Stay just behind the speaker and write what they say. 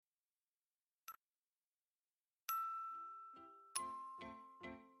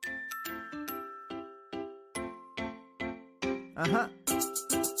Uh-huh.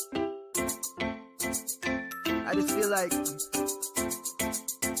 I just feel like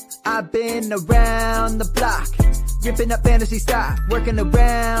I've been around the block, ripping up fantasy stock, working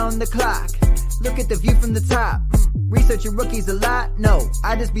around the clock. Look at the view from the top. Researching rookies a lot? No,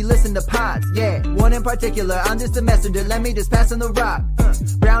 I just be listening to pods. Yeah, one in particular, I'm just a messenger. Let me just pass on the rock.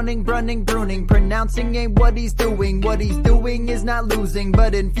 Browning, brunning, pruning, pronouncing ain't what he's doing. What he's doing is not losing,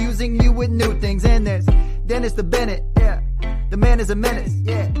 but infusing you with new things. And there's Dennis the Bennett, yeah. The man is a menace,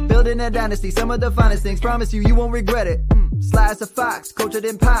 yeah. Building a dynasty, some of the finest things. Promise you won't regret it. Sly as a fox, cultured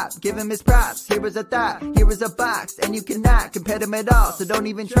in pop. Give him his props. Here is a thought, here is a box, and you cannot compare them at all. So don't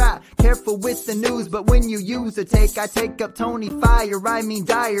even try. Careful with the news, but when you use a take, I take up Tony Fire. I mean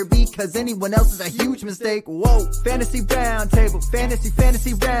Dyer, because anyone else is a huge mistake. Whoa, fantasy round table,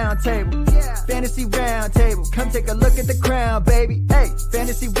 fantasy round table, yeah. Fantasy round table. Come take a look at the crown, baby. Hey,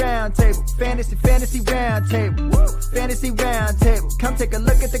 fantasy round table, fantasy round table, woo. Fantasy round table. Come take a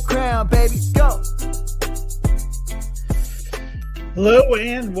look at the crown, baby. Go. Hello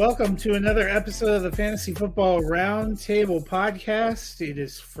and welcome to another episode of the Fantasy Football Roundtable podcast. It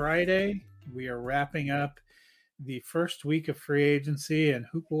is Friday. We are wrapping up the first week of free agency, and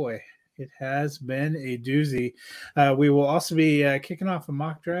oh boy, it has been a doozy. We will also be kicking off a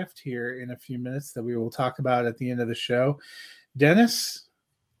mock draft here in a few minutes that we will talk about at the end of the show. Dennis,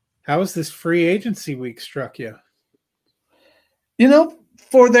 how has this free agency week struck you? You know,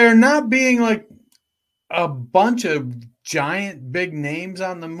 for there not being like a bunch of giant big names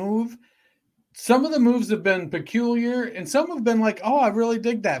on the move, some of the moves have been peculiar and some have been like, oh, I really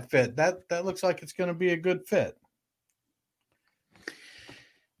dig that fit. That looks like it's going to be a good fit.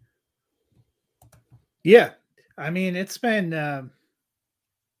 Yeah. I mean, it's been, a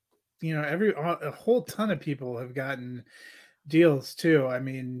whole ton of people have gotten deals too. I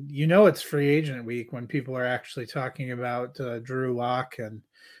mean, it's free agent week when people are actually talking about Drew Lock and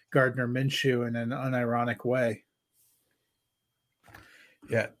Gardner Minshew in an unironic way.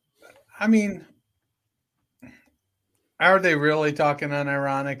 Yeah. I mean, are they really talking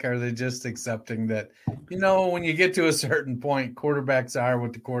unironic? Are they just accepting that, when you get to a certain point, quarterbacks are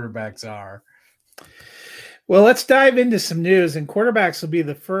what the quarterbacks are? Well, let's dive into some news, and quarterbacks will be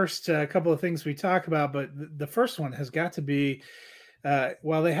the first couple of things we talk about. But the first one has got to be,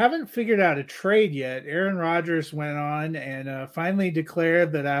 while they haven't figured out a trade yet, Aaron Rodgers went on and finally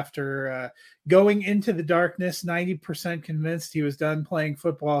declared that after going into the darkness, 90% convinced he was done playing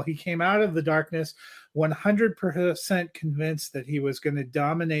football, he came out of the darkness 100% convinced that he was going to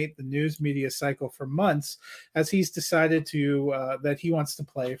dominate the news media cycle for months, as he's decided to that he wants to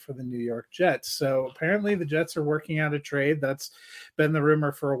play for the New York Jets. So apparently the Jets are working out a trade. That's been the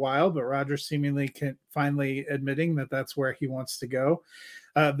rumor for a while, but Rodgers seemingly finally admitting that that's where he wants to go.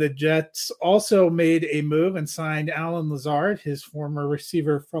 The Jets also made a move and signed Allen Lazard, his former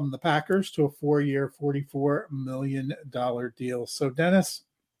receiver from the Packers, to a 4-year, $44 million deal. So Dennis,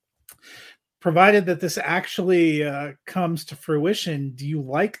 provided that this actually comes to fruition, do you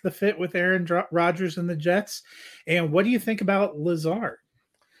like the fit with Aaron Rodgers and the Jets? And what do you think about Lazard?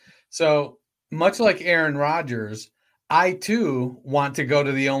 So much like Aaron Rodgers, I too want to go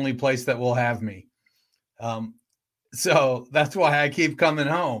to the only place that will have me. So that's why I keep coming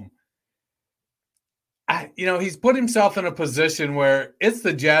home. He's put himself in a position where it's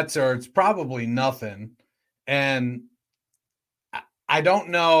the Jets or it's probably nothing. And I don't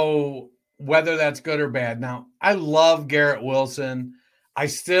know whether that's good or bad. Now, I love Garrett Wilson. I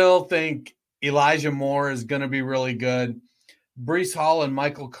still think Elijah Moore is going to be really good. Breece Hall and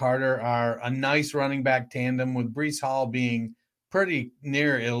Michael Carter are a nice running back tandem, with Breece Hall being pretty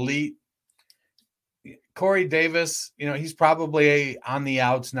near elite. Corey Davis, he's probably on the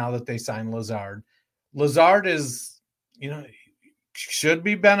outs now that they signed Lazard. Lazard is, should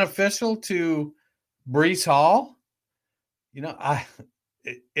be beneficial to Breece Hall. He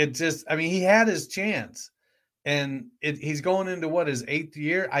had his chance, and he's going into his 8th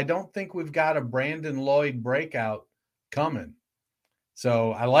year. I don't think we've got a Brandon Lloyd breakout coming.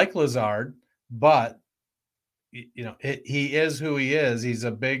 So I like Lazard, but he is who he is. He's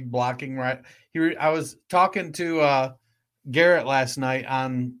a big blocking right. I was talking to Garrett last night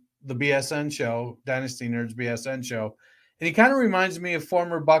on the BSN show, Dynasty Nerds BSN show, and he kind of reminds me of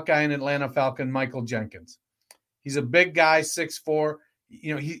former Buckeye and Atlanta Falcon Michael Jenkins. He's a big guy, 6'4".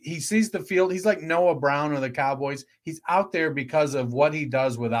 He sees the field. He's like Noah Brown or the Cowboys. He's out there because of what he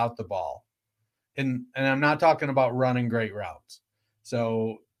does without the ball. And I'm not talking about running great routes.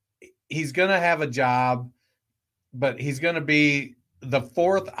 So he's going to have a job, but he's going to be the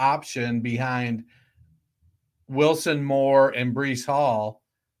 4th option behind Wilson, Moore, and Breece Hall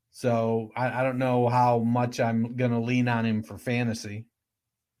So I don't know how much I'm going to lean on him for fantasy.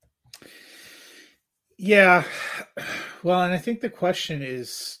 Yeah. Well, and I think the question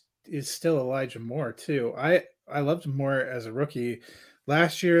is still Elijah Moore too. I loved Moore as a rookie.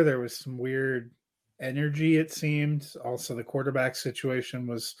 Last year there was some weird energy, it seemed. Also the quarterback situation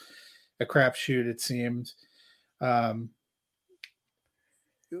was a crapshoot, it seemed.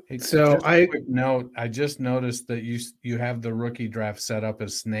 Hey, So just a quick note, I just noticed that you have the rookie draft set up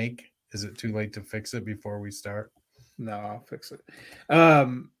as Snake. Is it too late to fix it before we start? No, I'll fix it.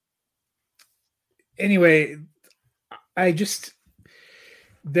 Anyway,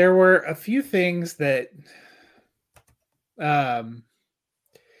 there were a few things that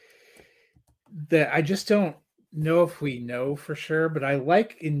that I just don't know if we know for sure, but I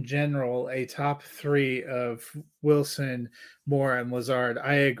like in general a top three of Wilson, Moore, and Lazard.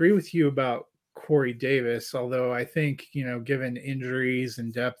 I agree with you about Corey Davis, although I think, given injuries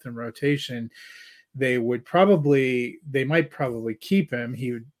and depth and rotation, they might probably keep him.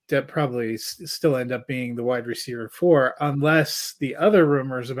 He would probably still end up being the wide receiver 4, unless the other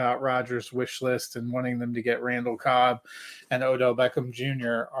rumors about Rodgers' wish list and wanting them to get Randall Cobb and Odell Beckham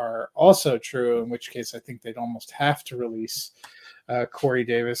Jr. are also true, in which case I think they'd almost have to release Corey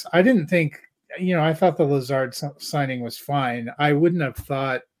Davis. I didn't think, I thought the Lazard signing was fine. I wouldn't have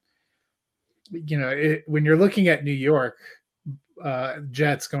thought, when you're looking at New York,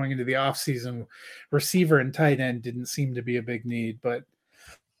 Jets going into the offseason, receiver and tight end didn't seem to be a big need, but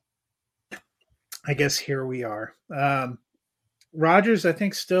I guess here we are. Rodgers, I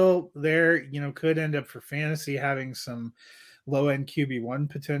think, still there, could end up for fantasy having some low-end QB1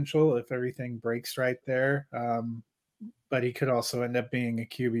 potential if everything breaks right there. But he could also end up being a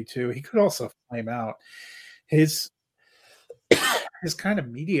QB2. He could also flame out. His kind of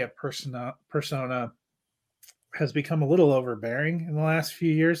media persona has become a little overbearing in the last few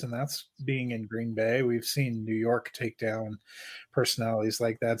years, and that's being in Green Bay. We've seen New York take down personalities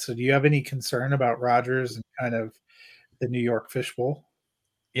like that. So do you have any concern about Rodgers and kind of the New York fishbowl?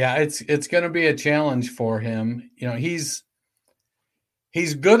 Yeah, it's going to be a challenge for him. He's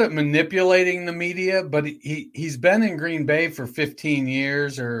good at manipulating the media, but he's been in Green Bay for 15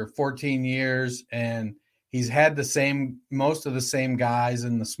 years or 14 years, and he's had most of the same guys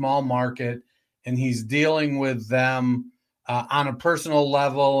in the small market, and he's dealing with them on a personal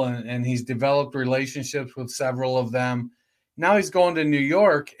level, and he's developed relationships with several of them. Now he's going to New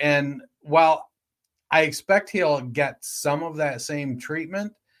York, and while I expect he'll get some of that same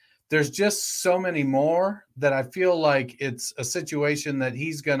treatment, there's just so many more that I feel like it's a situation that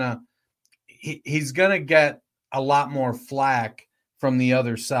he's gonna get a lot more flack from the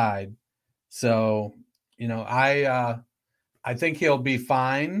other side. So, I think he'll be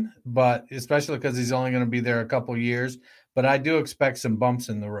fine, but especially because he's only going to be there a couple years. But I do expect some bumps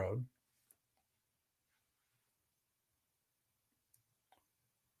in the road.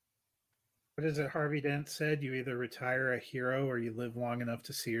 What is it Harvey Dent said? You either retire a hero or you live long enough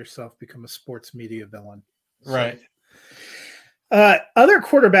to see yourself become a sports media villain. Right. Other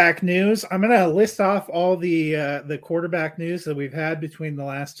quarterback news. I'm going to list off all the quarterback news that we've had between the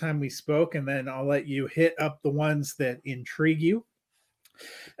last time we spoke, and then I'll let you hit up the ones that intrigue you.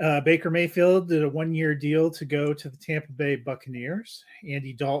 Baker Mayfield did a 1-year deal to go to the Tampa Bay Buccaneers.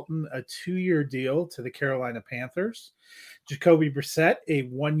 Andy Dalton, a 2-year deal to the Carolina Panthers. Jacoby Brissett, a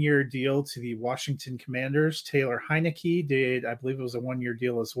 1-year deal to the Washington Commanders. Taylor Heineke did, I believe it was a 1-year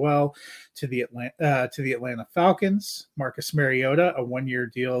deal as well, to the Atlanta Falcons. Marcus Mariota, a 1-year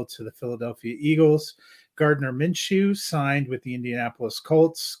deal to the Philadelphia Eagles. Gardner Minshew signed with the Indianapolis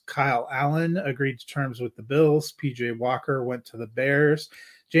Colts. Kyle Allen agreed to terms with the Bills. PJ Walker went to the Bears.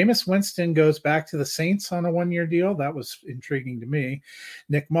 Jameis Winston goes back to the Saints on a 1-year deal. That was intriguing to me.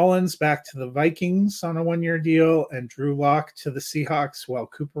 Nick Mullins back to the Vikings on a 1-year deal, and Drew Lock to the Seahawks, while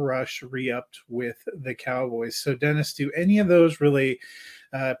Cooper Rush re-upped with the Cowboys. So, Dennis, do any of those really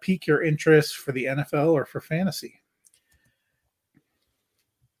pique your interest for the NFL or for fantasy?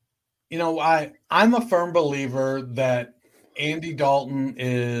 I'm a firm believer that Andy Dalton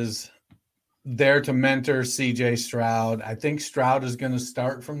is there to mentor CJ Stroud. I think Stroud is going to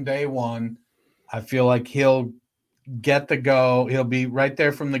start from day one. I feel like he'll get the go. He'll be right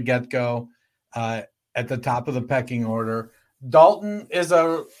there from the get-go at the top of the pecking order. Dalton is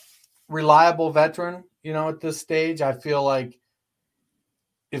a reliable veteran, at this stage. I feel like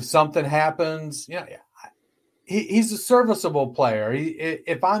if something happens, he's a serviceable player.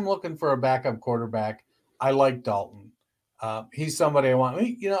 If I'm looking for a backup quarterback, I like Dalton. He's somebody I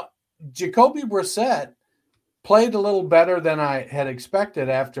want. Jacoby Brissett played a little better than I had expected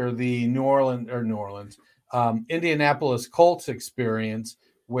after the Indianapolis Colts experience,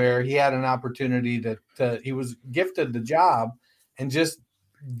 where he had an opportunity to he was gifted the job and just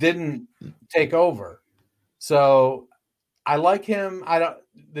didn't take over. So I like him.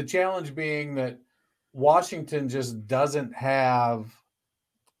 The challenge being that Washington just doesn't have,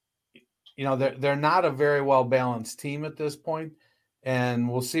 they're not a very well balanced team at this point, and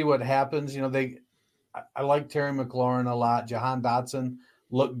we'll see what happens. I like Terry McLaurin a lot. Jahan Dotson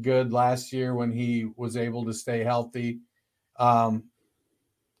looked good last year when he was able to stay healthy.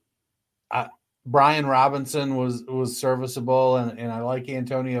 Brian Robinson was serviceable, and I like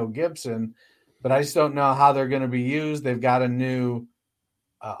Antonio Gibson, but I just don't know how they're going to be used. They've got a new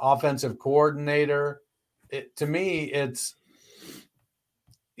offensive coordinator. To me, it's,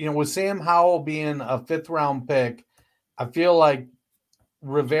 with Sam Howell being a 5th-round pick, I feel like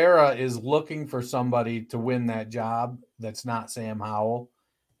Rivera is looking for somebody to win that job that's not Sam Howell,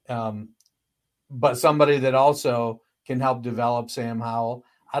 but somebody that also can help develop Sam Howell.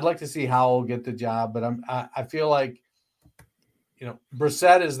 I'd like to see Howell get the job, but I feel like,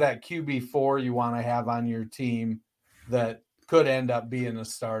 Brissett is that QB4 you want to have on your team that could end up being a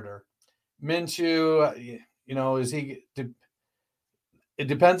starter. Minshew, is he? It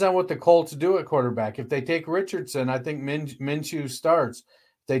depends on what the Colts do at quarterback. If they take Richardson, I think Minshew starts.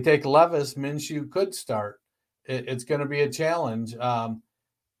 If they take Levis, Minshew could start. It's going to be a challenge. Heineke,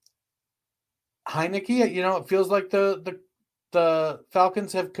 it feels like the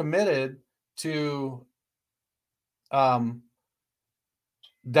Falcons have committed to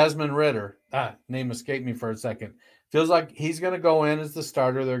Desmond Ridder. Name escaped me for a second. Feels like he's going to go in as the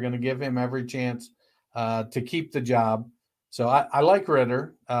starter. They're going to give him every chance to keep the job. So I like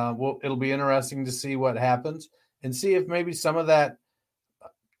Ridder. It'll be interesting to see what happens and see if maybe some of that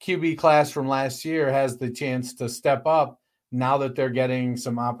QB class from last year has the chance to step up now that they're getting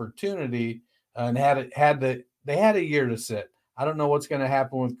some opportunity and they had a year to sit. I don't know what's going to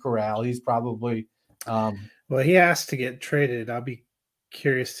happen with Corral. He's probably he has to get traded. I'll be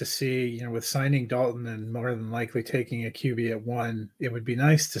curious to see, with signing Dalton and more than likely taking a QB at 1, it would be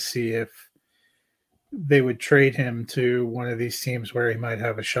nice to see if they would trade him to one of these teams where he might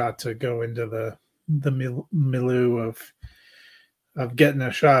have a shot to go into the milieu of getting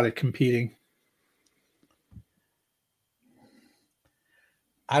a shot at competing.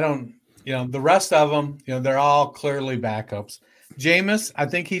 I don't, the rest of them, they're all clearly backups. Jameis, I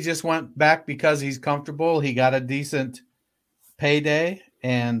think he just went back because he's comfortable. He got a decent payday,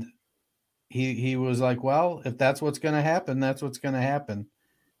 and he was like, well, if that's what's going to happen, that's what's going to happen.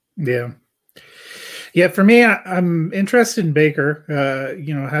 Yeah, for me, I'm interested in Baker.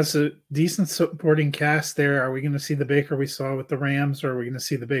 Has a decent supporting cast there. Are we going to see the Baker we saw with the Rams, or are we going to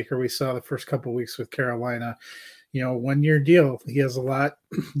see the Baker we saw the first couple of weeks with Carolina? 1-year deal. He has a lot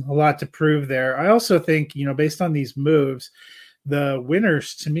to prove there. I also think, based on these moves, the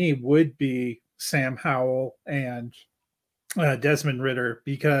winners to me would be Sam Howell and Desmond Ridder,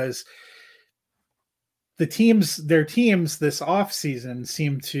 because their teams this offseason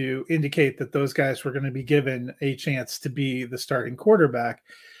seem to indicate that those guys were going to be given a chance to be the starting quarterback.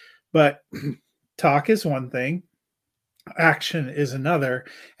 But talk is one thing, action is another.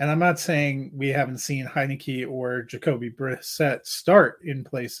 And I'm not saying we haven't seen Heineke or Jacoby Brissett start in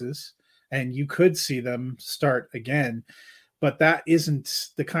places, and you could see them start again. But that isn't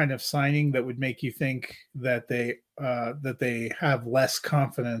the kind of signing that would make you think that they have less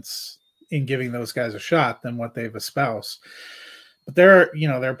confidence in giving those guys a shot than what they've espoused. But there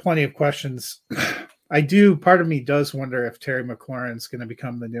are plenty of questions. Part of me does wonder if Terry McLaurin's going to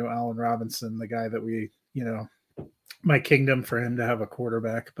become the new Allen Robinson, the guy that my kingdom for him to have a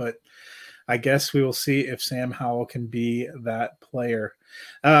quarterback. But I guess we will see if Sam Howell can be that player.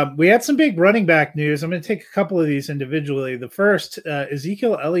 We had some big running back news. I'm going to take a couple of these individually. The first,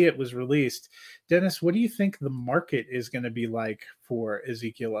 Ezekiel Elliott was released. Dennis, what do you think the market is going to be like for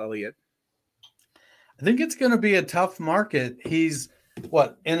Ezekiel Elliott? I think it's going to be a tough market. He's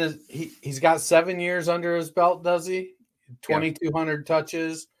he's got 7 years under his belt, does he? 2,200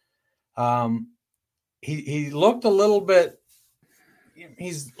 touches. He looked a little bit.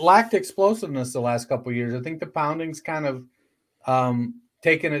 He's lacked explosiveness the last couple of years. I think the pounding's kind of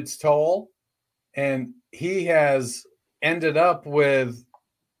taken its toll, and he has ended up with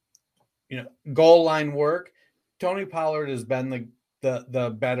goal line work. Tony Pollard has been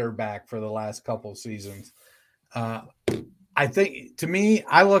the better back for the last couple seasons. I think, to me,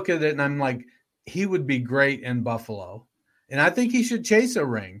 I look at it and I'm like, he would be great in Buffalo, and I think he should chase a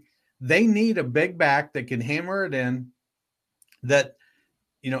ring. They need a big back that can hammer it in, that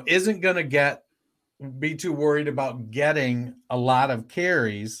isn't going to be too worried about getting a lot of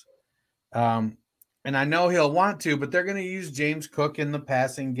carries. and I know he'll want to, but they're going to use James Cook in the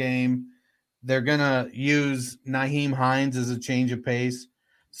passing game. They're going to use Nyheim Hines as a change of pace.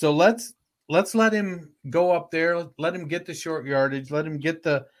 So let's let him go up there. Let him get the short yardage. Let him get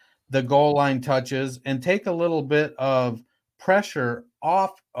the goal line touches and take a little bit of pressure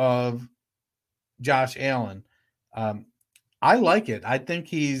off of Josh Allen. I like it. I think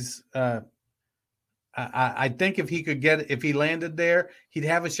he's I think if he landed there, he'd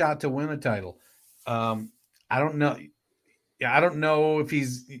have a shot to win a title. I don't know. I don't know if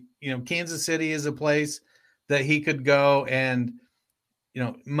he's, Kansas City is a place that he could go and,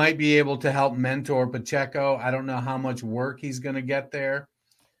 might be able to help mentor Pacheco. I don't know how much work he's going to get there.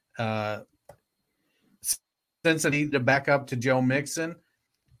 Cincinnati to back up to Joe Mixon.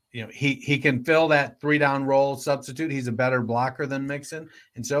 He can fill that 3-down role substitute. He's a better blocker than Mixon.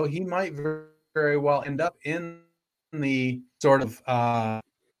 And so he might very, very well end up in the sort of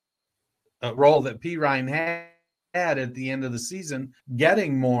role that P. Ryan had at the end of the season,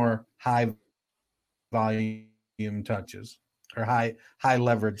 getting more high volume touches or high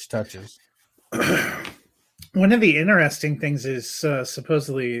leverage touches. One of the interesting things is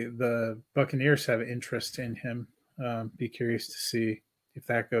supposedly the Buccaneers have interest in him. Be curious to see if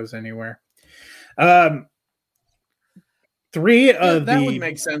that goes anywhere. That would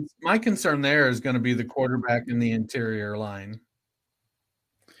make sense. My concern there is going to be the quarterback in the interior line.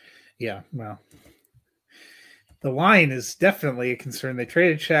 Yeah, well, the line is definitely a concern. They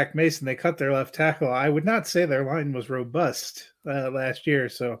traded Shaq Mason. They cut their left tackle. I would not say their line was robust last year.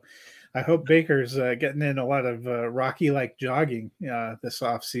 So I hope Baker's getting in a lot of Rocky-like jogging this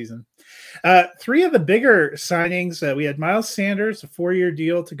offseason. 3 of the bigger signings, we had Miles Sanders, a 4-year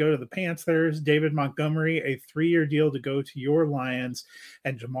deal to go to the Panthers, David Montgomery, a 3-year deal to go to your Lions,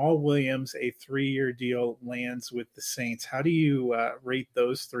 and Jamal Williams, a 3-year deal lands with the Saints. How do you rate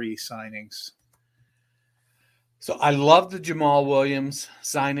those 3 signings? So I love the Jamal Williams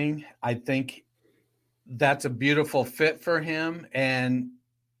signing. I think that's a beautiful fit for him. And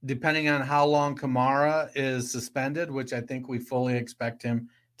depending on how long Kamara is suspended, which I think we fully expect him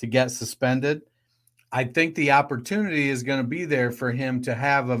to get suspended, I think the opportunity is going to be there for him to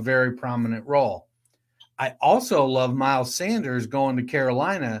have a very prominent role. I also love Miles Sanders going to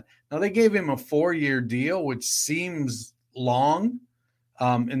Carolina. Now, they gave him a 4-year deal, which seems long,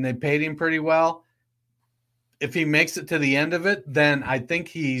 and they paid him pretty well. If he makes it to the end of it, then I think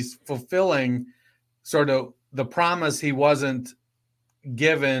he's fulfilling sort of the promise he wasn't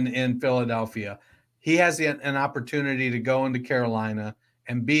given in Philadelphia. He has an opportunity to go into Carolina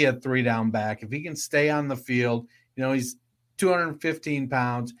and be a 3-down back. If he can stay on the field, he's 215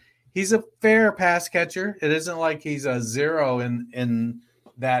 pounds. He's a fair pass catcher. It isn't like he's a zero in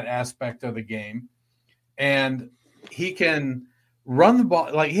that aspect of the game. And he can run the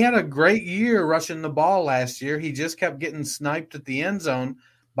ball. Like, he had a great year rushing the ball last year. He just kept getting sniped at the end zone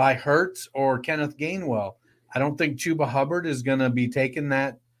by Hurts or Kenneth Gainwell. I don't think Chuba Hubbard is going to be taking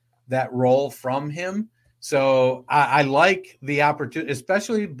that role from him. So I like the opportunity,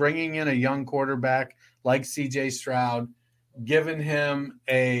 especially bringing in a young quarterback like C.J. Stroud, giving him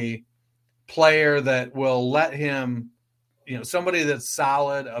a player that will let him, somebody that's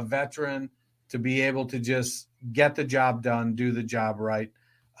solid, a veteran, to be able to just get the job done, do the job right.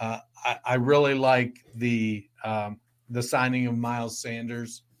 I really like the signing of Miles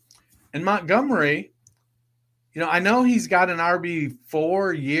Sanders. And Montgomery, I know he's got an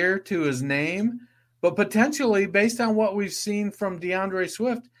RB4 year to his name, but potentially, based on what we've seen from DeAndre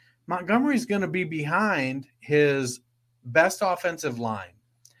Swift, Montgomery's going to be behind his best offensive line.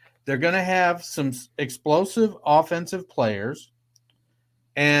 They're going to have some explosive offensive players,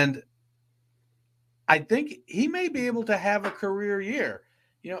 and I think he may be able to have a career year.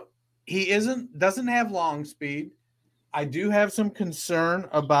 He doesn't have long speed. I do have some concern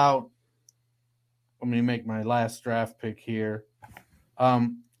about, let me make my last draft pick here.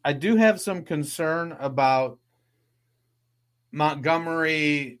 I do have some concern about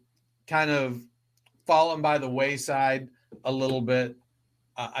Montgomery kind of falling by the wayside a little bit.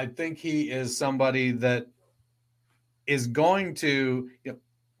 I think he is somebody that is going to,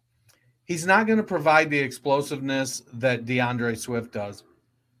 he's not going to provide the explosiveness that DeAndre Swift does,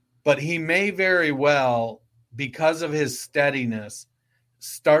 but he may very well, because of his steadiness,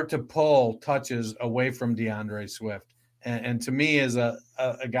 start to pull touches away from DeAndre Swift. And to me, as a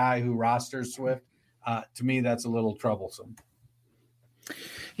guy who rosters Swift, to me, that's a little troublesome.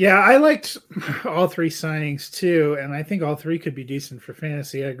 Yeah, I liked all 3 signings too, and I think all 3 could be decent for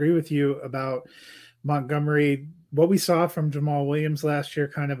fantasy. I agree with you about Montgomery. What we saw from Jamal Williams last year,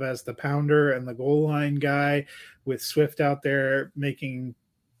 kind of as the pounder and the goal line guy, with Swift out there making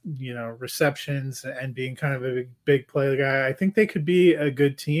receptions and being kind of a big play guy. I think they could be a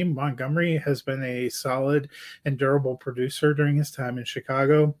good team. Montgomery has been a solid and durable producer during his time in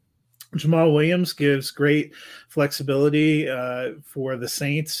Chicago. Jamal Williams gives great flexibility for the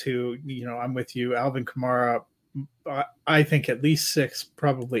Saints, who, I'm with you. Alvin Kamara, I think at least 6,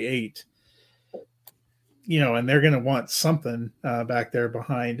 probably 8. And they're going to want something back there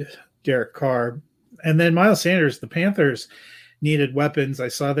behind Derek Carr. And then Miles Sanders, the Panthers needed weapons. I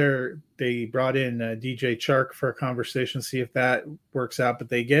saw they brought in DJ Chark for a conversation, see if that works out. But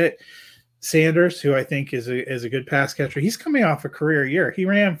they get Sanders, who I think is a good pass catcher. He's coming off a career year. He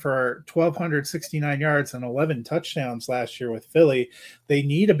ran for 1,269 yards and 11 touchdowns last year with Philly. They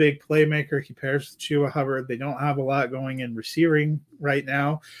need a big playmaker. He pairs with Chua Hubbard. They don't have a lot going in receiving right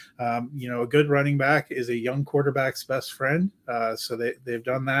now. A good running back is a young quarterback's best friend. So they've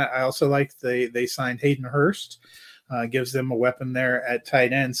done that. I also like they signed Hayden Hurst. Gives them a weapon there at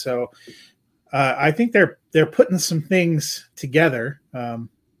tight end. So I think they're putting some things together.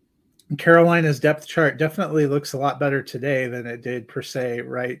 Carolina's depth chart definitely looks a lot better today than it did per se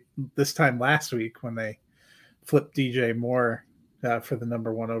right this time last week when they flipped DJ Moore for the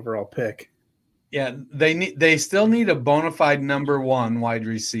number 1 overall pick. Yeah, they still need a bona fide number 1 wide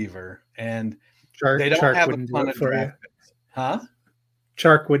receiver, and they don't Chark have a ton of draft picks. Huh?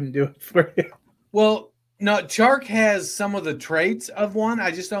 Chark wouldn't do it for you. Well, no, Chark has some of the traits of one.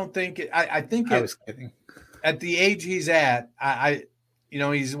 I just don't think – I think I was kidding. At the age he's at,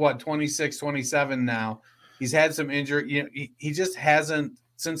 he's 26, 27 now. He's had some injury. He just hasn't,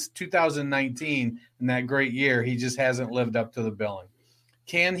 since 2019, in that great year, he just hasn't lived up to the billing.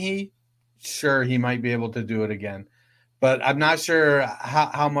 Can he? Sure, he might be able to do it again. But I'm not sure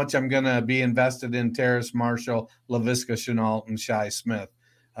how much I'm going to be invested in Terrace Marshall, Laviska Shenault, and Shi Smith.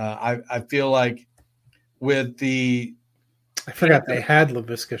 I feel like with the – I forgot they had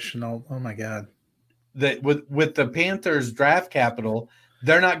Laviska Shenault. Oh, my God. That with the Panthers draft capital,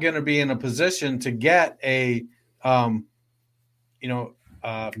 they're not going to be in a position to get a, Quentin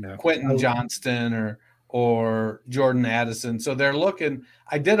Johnston or Jordan Addison. So they're looking.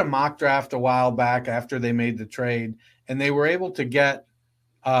 I did a mock draft a while back after they made the trade, and they were able to get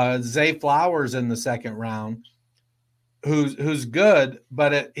Zay Flowers in the second round, who's good,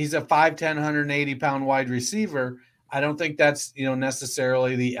 but he's a 5'10", 180-pound wide receiver. I don't think that's,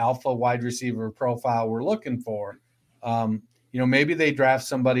 necessarily the alpha wide receiver profile we're looking for. Maybe they draft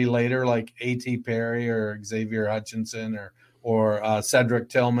somebody later like A.T. Perry or Xavier Hutchinson or Cedric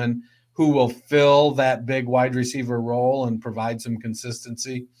Tillman, who will fill that big wide receiver role and provide some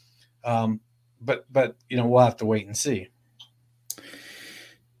consistency. But we'll have to wait and see.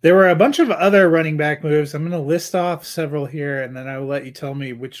 There were a bunch of other running back moves. I'm going to list off several here, and then I will let you tell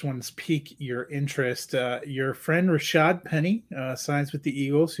me which ones pique your interest. Your friend Rashad Penny signs with the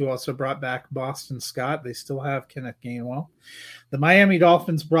Eagles, who also brought back Boston Scott. They still have Kenneth Gainwell. The Miami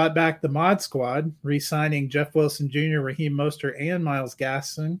Dolphins brought back the Mod Squad, re-signing Jeff Wilson Jr., Raheem Mostert, and Myles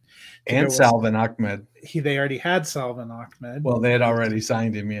Gaskin. And Salvin Ahmed. They already had Salvin Ahmed. Well, they had already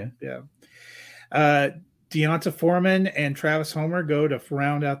signed him, yeah. Deonta Foreman and Travis Homer go to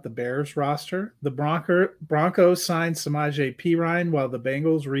round out the Bears roster. The Broncos signed Samaje Perine, while the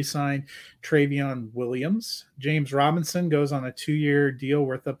Bengals re-signed Travion Williams. James Robinson goes on a 2-year deal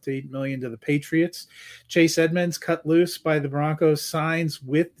worth up to $8 million to the Patriots. Chase Edmonds, cut loose by the Broncos, signs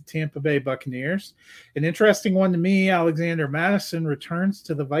with the Tampa Bay Buccaneers. An interesting one to me, Alexander Mattison returns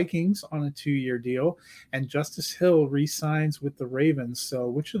to the Vikings on a 2-year deal, and Justice Hill re-signs with the Ravens. So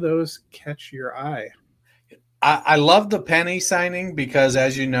which of those catch your eye? I love the Penny signing because,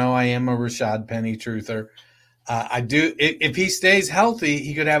 as you know, I am a Rashad Penny truther. I do. If he stays healthy,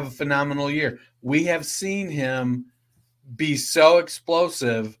 he could have a phenomenal year. We have seen him be so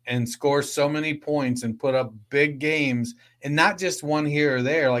explosive and score so many points and put up big games, and not just one here or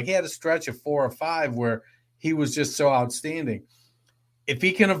there. Like, he had a stretch of 4 or 5 where he was just so outstanding. If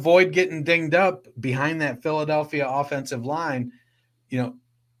he can avoid getting dinged up behind that Philadelphia offensive line,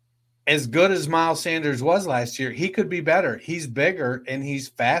 as good as Miles Sanders was last year, he could be better. He's bigger and he's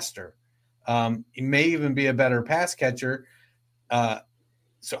faster. He may even be a better pass catcher.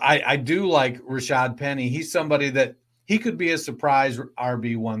 So I do like Rashad Penny. He's somebody that he could be a surprise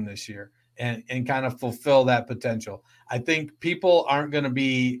RB1 this year and kind of fulfill that potential. I think people aren't going to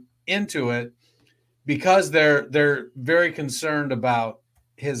be into it because they're very concerned about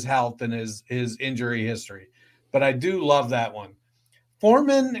his health and his injury history. But I do love that one.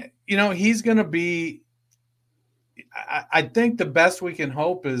 Foreman, he's going to be – I think the best we can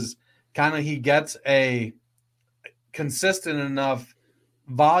hope is kind of he gets a consistent enough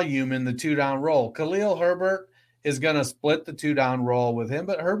volume in the 2-down role. Khalil Herbert is going to split the 2-down role with him,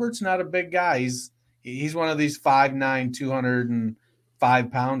 but Herbert's not a big guy. He's one of these 5'9",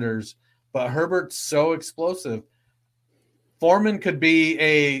 205-pounders, but Herbert's so explosive. Foreman could be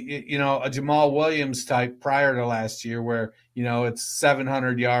a Jamal Williams type prior to last year where, it's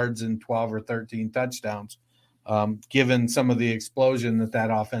 700 yards and 12 or 13 touchdowns, given some of the explosion that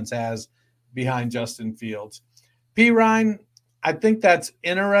offense has behind Justin Fields. Perine, I think that's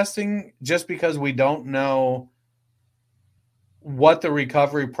interesting just because we don't know what the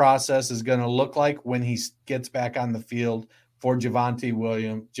recovery process is going to look like when he gets back on the field for Javonte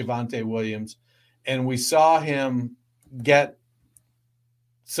Williams. And we saw him get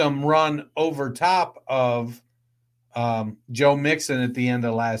some run over top of Joe Mixon at the end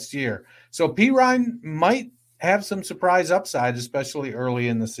of last year. So Perine might have some surprise upside, especially early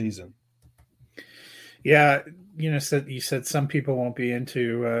in the season. Yeah, you said some people won't be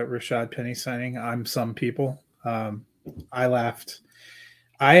into Rashad Penny signing. I'm some people. I laughed.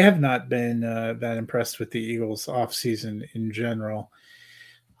 I have not been that impressed with the Eagles offseason in general.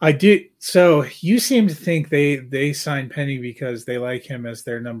 I do. So you seem to think they signed Penny because they like him as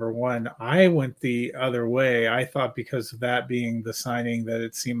their number one. I went the other way. I thought because of that being the signing that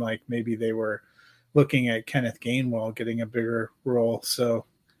it seemed like maybe they were looking at Kenneth Gainwell getting a bigger role. So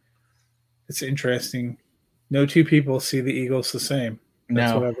it's interesting. No two people see the Eagles the same.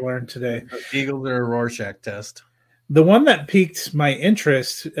 That's what I've learned today. The Eagles are a Rorschach test. The one that piqued my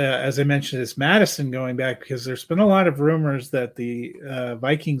interest, as I mentioned, is Madison going back because there's been a lot of rumors that the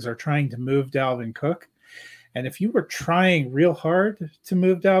Vikings are trying to move Dalvin Cook. And if you were trying real hard to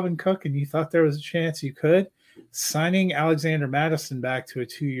move Dalvin Cook and you thought there was a chance you could, signing Alexander Madison back to a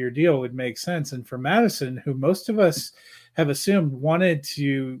 2-year deal would make sense. And for Madison, who most of us have assumed wanted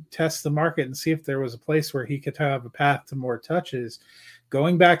to test the market and see if there was a place where he could have a path to more touches,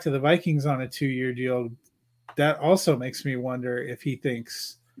 going back to the Vikings on a 2-year deal, that also makes me wonder if he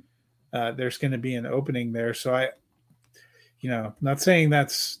thinks there's going to be an opening there. So not saying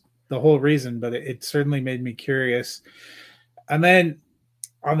that's the whole reason, but it certainly made me curious. And then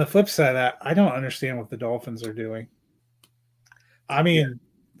on the flip side of that, I don't understand what the Dolphins are doing. I mean,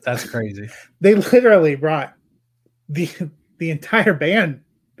 that's crazy. They literally brought the entire band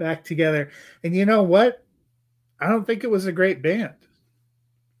back together. And you know what? I don't think it was a great band.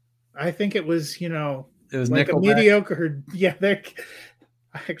 I think it was, it was like Nickelback. A mediocre. Yeah, I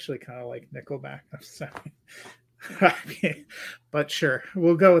actually kind of like Nickelback. I'm sorry. But sure,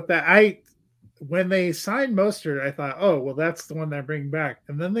 we'll go with that. When they signed Mostert, I thought, oh, well, that's the one they're bringing back.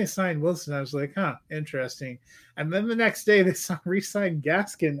 And then they signed Wilson. I was like, huh, interesting. And then the next day they re-signed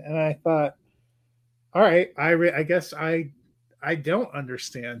Gaskin. And I thought, all right, I guess I don't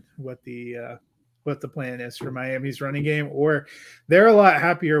understand what the plan is for Miami's running game, or they're a lot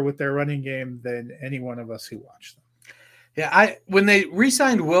happier with their running game than any one of us who watch them. Yeah, when they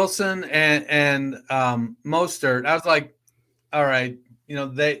re-signed Wilson and Mostert, I was like, all right,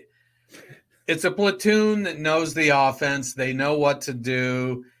 it's a platoon that knows the offense. They know what to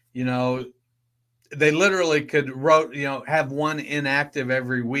do. They literally could have one inactive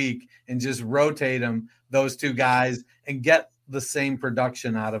every week and just rotate those two guys and get the same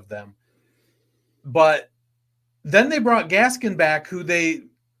production out of them. But then they brought Gaskin back, who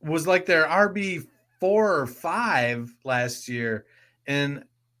was like their RB 4 or 5 last year. And,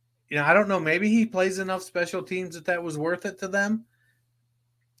 I don't know, maybe he plays enough special teams that was worth it to them.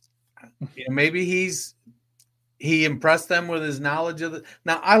 Maybe he impressed them with his knowledge of it.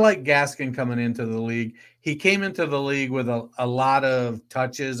 Now, I like Gaskin coming into the league. He came into the league with a lot of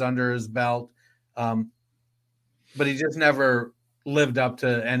touches under his belt, but he just never lived up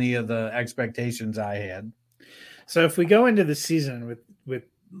to any of the expectations I had. So if we go into the season with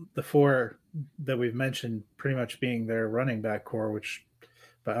the 4 that we've mentioned pretty much being their running back core, which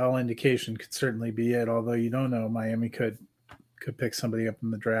by all indication could certainly be it, although you don't know, Miami could pick somebody up in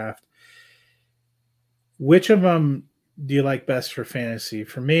the draft. Which of them do you like best for fantasy?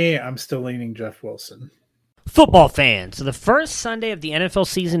 For me, I'm still leaning Jeff Wilson. Football fans, the first Sunday of the NFL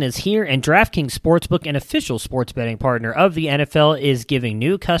season is here, and DraftKings Sportsbook, an official sports betting partner of the NFL, is giving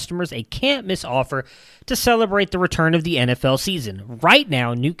new customers a can't-miss offer to celebrate the return of the NFL season. Right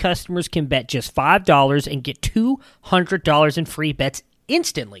now, new customers can bet just $5 and get $200 in free bets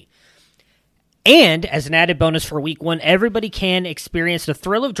instantly. And as an added bonus for Week 1, everybody can experience the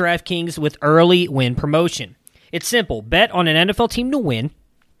thrill of DraftKings with early win promotion. It's simple. Bet on an NFL team to win.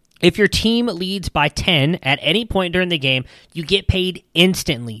 If your team leads by 10 at any point during the game, you get paid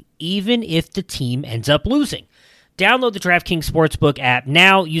instantly, even if the team ends up losing. Download the DraftKings Sportsbook app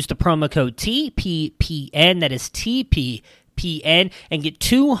now. Use the promo code TPPN, that is TPPN, TPN and get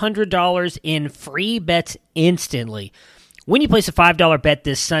 $200 in free bets instantly. When you place a $5 bet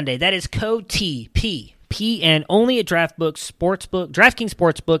this Sunday, that is code TPN only at DraftKings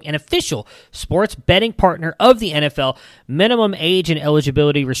Sportsbook, an official sports betting partner of the NFL. Minimum age and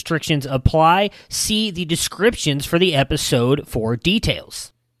eligibility restrictions apply. See the descriptions for the episode for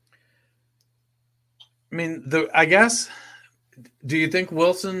details. I mean, I guess, do you think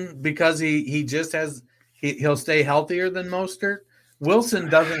Wilson, because he just has, he'll stay healthier than Mostert? Wilson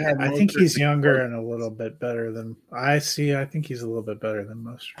doesn't have. I think he's younger and a little bit better than I think he's a little bit better than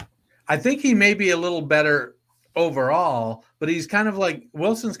Mostert. I think he may be a little better overall, but he's kind of like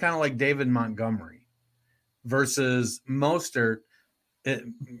Wilson's kind of like David Montgomery versus Mostert.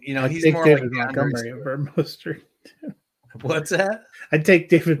 He's more David like Montgomery over Mostert. What's that? I'd take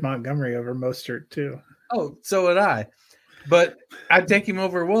David Montgomery over Mostert too. Oh, so would I. But I'd take him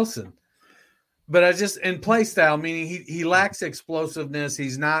over Wilson. But I just, in play style, meaning he lacks explosiveness.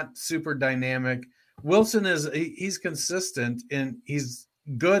 He's not super dynamic. Wilson he's consistent and he's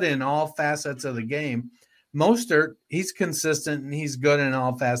good in all facets of the game. Mostert, he's consistent and he's good in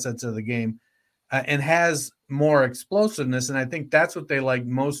all facets of the game and has more explosiveness. And I think that's what they like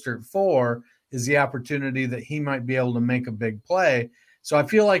Mostert for, is the opportunity that he might be able to make a big play. So I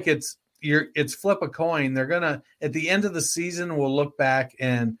feel like it's flip a coin. They're going to, at the end of the season, we'll look back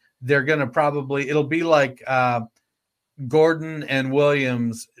and they're going to it'll be like Gordon and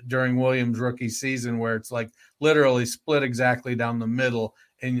Williams during Williams' rookie season, where it's like literally split exactly down the middle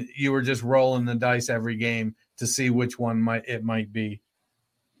and you were just rolling the dice every game to see which one it might be.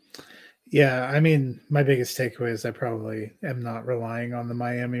 Yeah, I mean, my biggest takeaway is I probably am not relying on the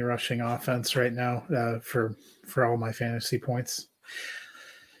Miami rushing offense right now for all my fantasy points.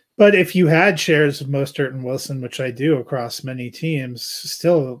 But if you had shares of Mostert and Wilson, which I do across many teams,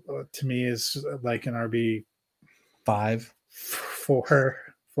 still to me is like an RB5 for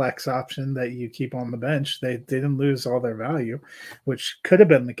flex option that you keep on the bench. They didn't lose all their value, which could have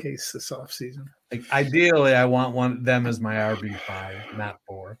been the case this offseason. Like, ideally, I want them as my RB5, not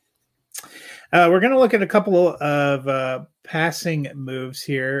 4. We're going to look at a couple of passing moves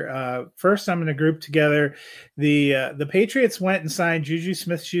here. First, I'm going to group together the Patriots went and signed Juju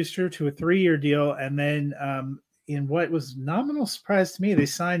Smith-Schuster to a 3-year deal, and then in what was nominal surprise to me, they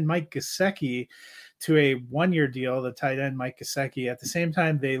signed Mike Gesicki to a 1-year deal, the tight end Mike Gesicki. At the same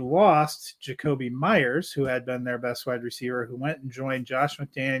time, they lost Jacoby Myers, who had been their best wide receiver, who went and joined Josh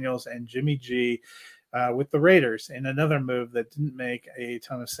McDaniels and Jimmy G with the Raiders in another move that didn't make a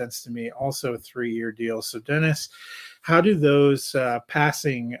ton of sense to me, also a 3-year deal. So, Dennis, how do those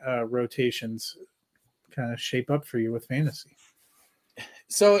passing rotations kind of shape up for you with fantasy?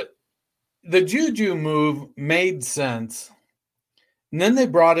 So the Juju move made sense. And then they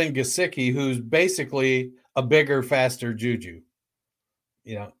brought in Gesicki, who's basically a bigger, faster Juju.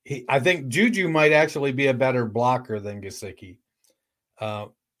 I think Juju might actually be a better blocker than Gesicki.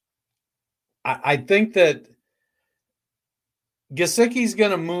 I think that Gesicki's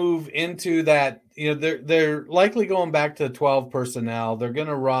going to move into that. They're likely going back to 12 personnel. They're going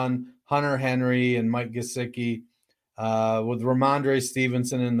to run Hunter Henry and Mike Gesicki with Ramondre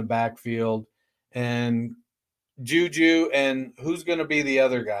Stevenson in the backfield and Juju. And who's going to be the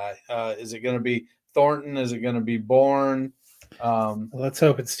other guy? Is it going to be Thornton? Is it going to be Bourne? Let's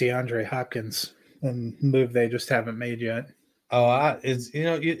hope it's DeAndre Hopkins, a move they just haven't made yet. Oh, is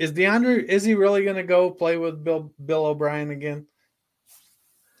DeAndre? Is he really going to go play with Bill O'Brien again?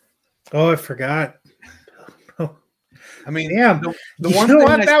 Oh, I forgot. I mean, damn. The one thing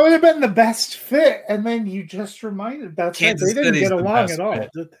that would have been the best fit, and then you just reminded that's Kansas they didn't get along at all.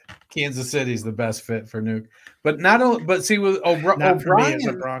 Kansas City's the best fit for Nuke, but see with O'Brien as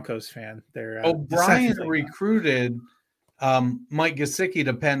a Broncos fan, O'Brien recruited Mike Gesicki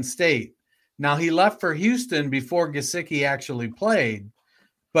to Penn State. Now, he left for Houston before Gesicki actually played,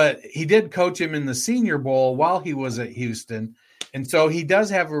 but he did coach him in the Senior Bowl while he was at Houston. And so he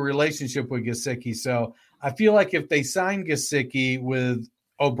does have a relationship with Gesicki. So I feel like if they sign Gesicki with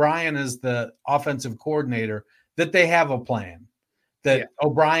O'Brien as the offensive coordinator, that they have a plan, that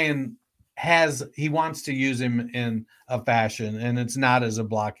O'Brien he wants to use him in a fashion, and it's not as a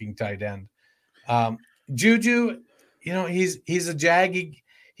blocking tight end. Juju, he's a Jag.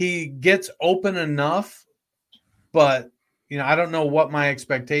 He gets open enough, but, I don't know what my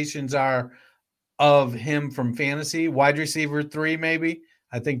expectations are of him from fantasy. Wide receiver 3, maybe.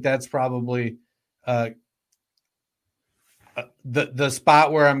 I think that's probably the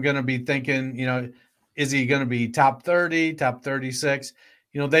spot where I'm going to be thinking, is he going to be top 30, top 36?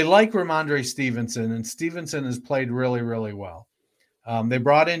 They like Ramondre Stevenson, and Stevenson has played really, really well. They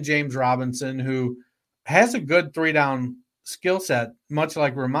brought in James Robinson, who has a good 3-down skill set, much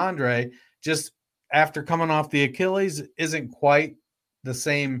like Ramondre, just after coming off the Achilles, isn't quite the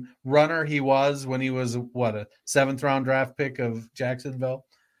same runner he was when he was a 7th-round draft pick of Jacksonville.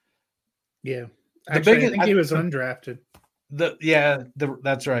 Yeah, actually, I think he was undrafted.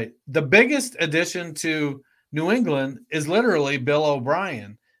 That's right. The biggest addition to New England is literally Bill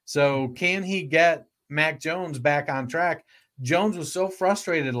O'Brien. So can he get Mac Jones back on track? Jones was so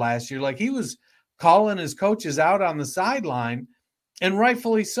frustrated last year. Like, he was calling his coaches out on the sideline, and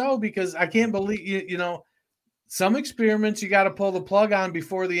rightfully so, because I can't believe, some experiments you got to pull the plug on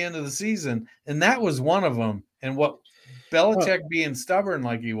before the end of the season. And that was one of them. And what Belichick being stubborn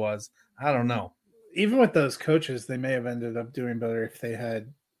like he was, I don't know. Even with those coaches, they may have ended up doing better if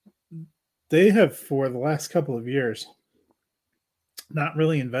they have for the last couple of years not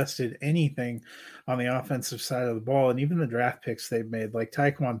really invested anything on the offensive side of the ball. And even the draft picks they've made, like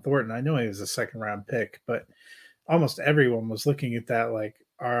Tyquan Thornton, I know he was a 2nd-round pick, but almost everyone was looking at that like,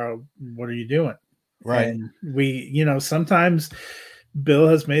 what are you doing? Right. And we, sometimes Bill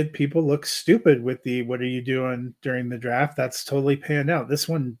has made people look stupid with what are you doing during the draft? That's totally panned out. This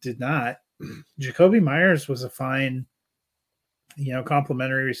one did not. Jacoby Myers was a fine,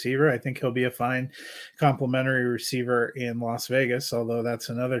 complimentary receiver. I think he'll be a fine complimentary receiver in Las Vegas, although that's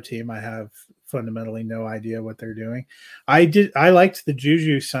another team I have fundamentally no idea what they're doing. I liked the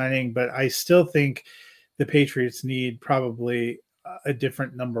Juju signing, but I still think the Patriots need probably a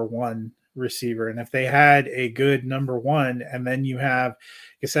different number 1 receiver. And if they had a good number 1, and then you have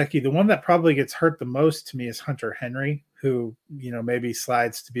Gesicki, the one that probably gets hurt the most to me is Hunter Henry, who, maybe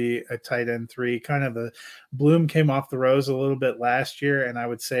slides to be a tight end 3. Kind of the bloom came off the rose a little bit last year. And I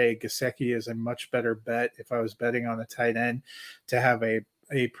would say Gesicki is a much better bet if I was betting on a tight end to have a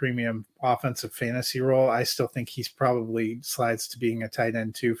premium offensive fantasy role. I still think he's probably slides to being a tight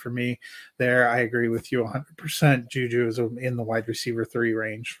end 2 for me there. I agree with you 100%. Juju is in the wide receiver 3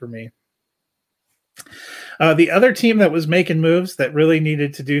 range for me. The other team that was making moves that really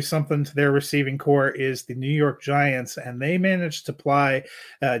needed to do something to their receiving core is the New York Giants, and they managed to apply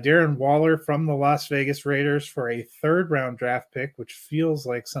Darren Waller from the Las Vegas Raiders for a 3rd-round draft pick, which feels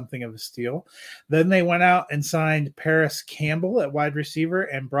like something of a steal. Then they went out and signed Paris Campbell at wide receiver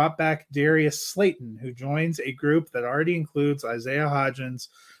and brought back Darius Slayton, who joins a group that already includes Isaiah Hodgins,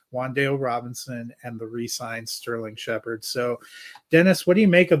 Wan'Dale Robinson, and the re-signed Sterling Shepard. So, Dennis, what do you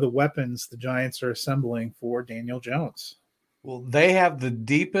make of the weapons the Giants are assembling for Daniel Jones? Well, they have the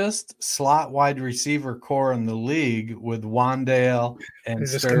deepest slot wide receiver core in the league with Wan'Dale and They're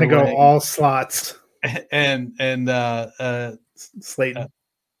just going to go all slots. And Slayton.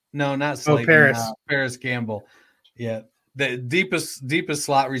 No, not Slayton. Paris. Paris Campbell. Yeah, the deepest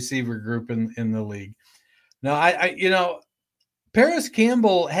slot receiver group in the league. No, I Paris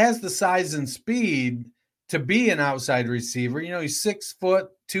Campbell has the size and speed to be an outside receiver. He's 6 foot,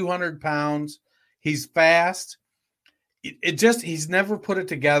 200 pounds. He's fast. He's never put it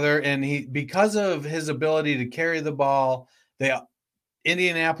together. And because of his ability to carry the ball,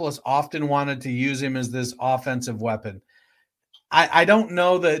 Indianapolis often wanted to use him as this offensive weapon. I don't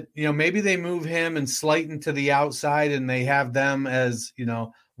know that, maybe they move him and Slayton to the outside and they have them as,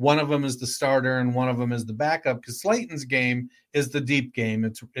 one of them is the starter and one of them is the backup, because Slayton's game is the deep game.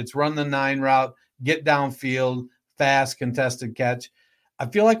 It's run the 9 route, get downfield, fast, contested catch. I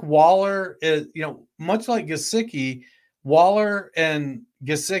feel like Waller is, much like Gesicki, Waller and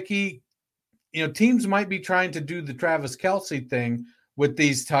Gesicki, teams might be trying to do the Travis Kelce thing with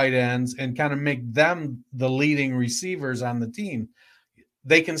these tight ends and kind of make them the leading receivers on the team.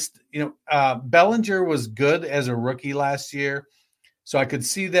 They can, Bellinger was good as a rookie last year. So I could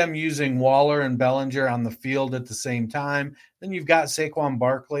see them using Waller and Bellinger on the field at the same time. Then you've got Saquon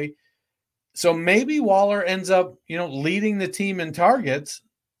Barkley. So maybe Waller ends up, leading the team in targets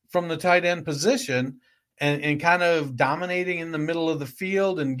from the tight end position and kind of dominating in the middle of the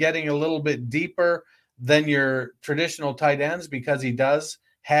field and getting a little bit deeper than your traditional tight ends, because he does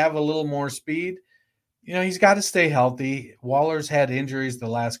have a little more speed. He's got to stay healthy. Waller's had injuries the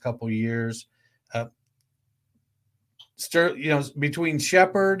last couple of years. Between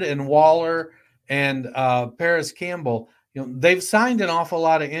Shepard and Waller and Paris Campbell, they've signed an awful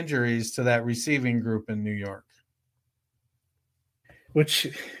lot of injuries to that receiving group in New York. Which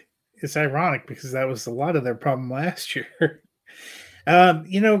is ironic because that was a lot of their problem last year.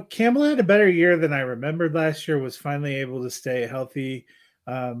 Campbell had a better year than I remembered last year, was finally able to stay healthy.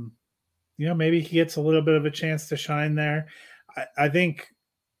 Maybe he gets a little bit of a chance to shine there. I think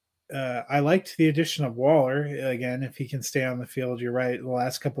I liked the addition of Waller. Again, if he can stay on the field, you're right. The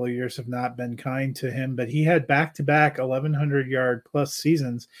last couple of years have not been kind to him, but he had back-to-back 1,100-yard plus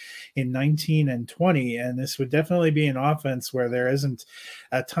seasons in 19 and 20, and this would definitely be an offense where there isn't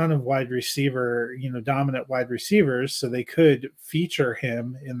a ton of wide receiver, dominant wide receivers, so they could feature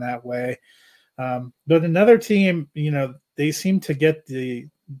him in that way. But another team, they seem to get they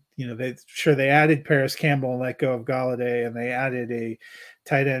added Paris Campbell and let go of Golladay, and they added a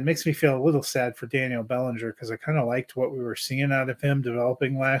tight end. It makes me feel a little sad for Daniel Bellinger because I kind of liked what we were seeing out of him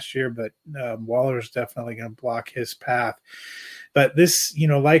developing last year, but Waller's definitely going to block his path. But this,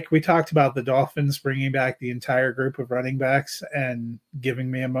 like we talked about the Dolphins bringing back the entire group of running backs and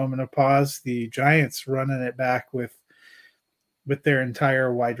giving me a moment of pause, the Giants running it back with their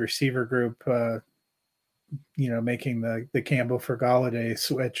entire wide receiver group, making the Campbell for Golladay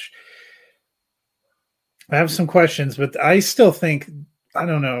switch. I have some questions, but I still think, I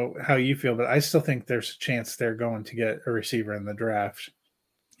don't know how you feel, but I still think there's a chance they're going to get a receiver in the draft.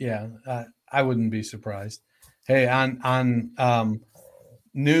 Yeah, I wouldn't be surprised. Hey, on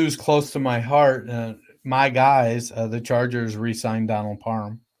news close to my heart, my guys, the Chargers re-signed Donald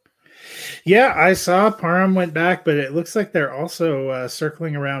Parham. Yeah, I saw Parham went back, but it looks like they're also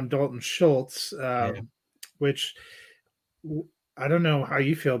circling around Dalton Schultz, which I don't know how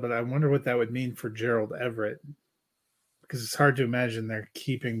you feel, but I wonder what that would mean for Gerald Everett, because it's hard to imagine they're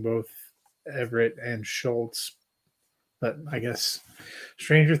keeping both Everett and Schultz. But I guess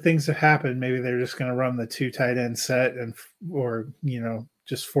stranger things have happened. Maybe they're just going to run the two tight end set or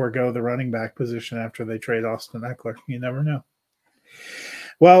just forego the running back position after they trade Austin Eckler. You never know.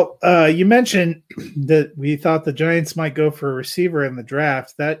 Well, you mentioned that we thought the Giants might go for a receiver in the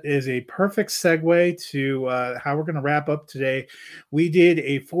draft. That is a perfect segue to how we're going to wrap up today. We did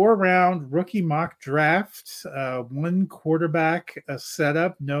a 4-round rookie mock draft, one quarterback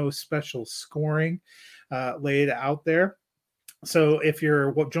setup, no special scoring laid out there. So if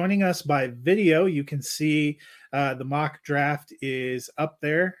you're joining us by video, you can see the mock draft is up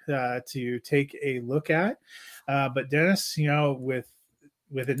there to take a look at. But Dennis,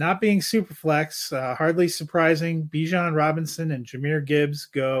 with it not being super flex, hardly surprising, Bijan Robinson and Jahmyr Gibbs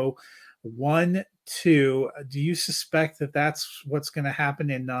go 1-2. Do you suspect that that's what's going to happen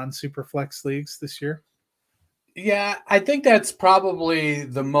in non-super flex leagues this year? Yeah, I think that's probably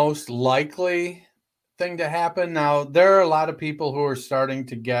the most likely thing to happen. Now, there are a lot of people who are starting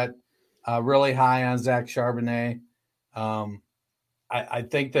to get really high on Zach Charbonnet. I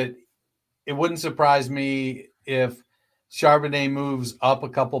think that it wouldn't surprise me if Charbonnet moves up a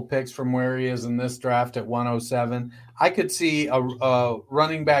couple picks from where he is in this draft at 107. I could see a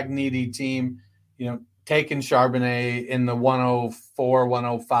running back needy team, taking Charbonnet in the 104,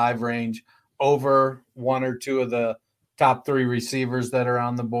 105 range over one or two of the top three receivers that are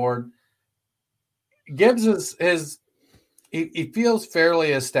on the board. Gibbs he feels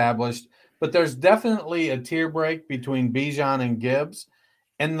fairly established, but there's definitely a tier break between Bijan and Gibbs.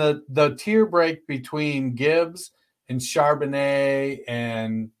 And the tier break between Gibbs and Charbonnet,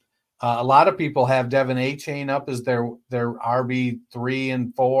 and a lot of people have Devin Achane up as their RB 3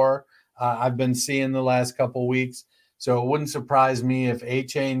 and 4. I've been seeing the last couple weeks, so it wouldn't surprise me if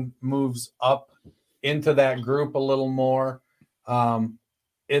Achane moves up into that group a little more.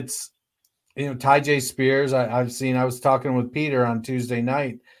 It's Tyjae Spears. I was talking with Peter on Tuesday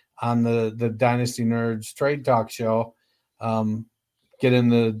night on the Dynasty Nerds Trade Talk show. Get in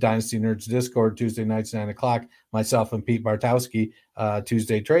the Dynasty Nerds Discord Tuesday nights, 9:00. Myself and Pete Bartowski,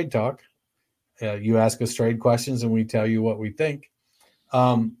 Tuesday Trade Talk. You ask us trade questions and we tell you what we think.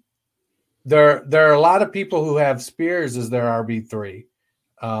 There are a lot of people who have Spears as their RB3.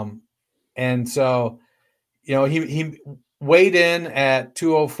 And so, he weighed in at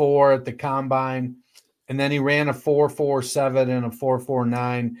 204 at the combine, and then he ran a 4.47 and a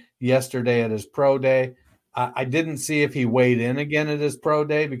 4.49 yesterday at his pro day. I didn't see if he weighed in again at his pro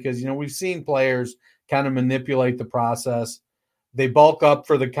day because, we've seen players kind of manipulate the process. They bulk up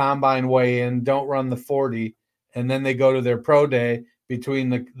for the combine weigh-in, don't run the 40, and then they go to their pro day. Between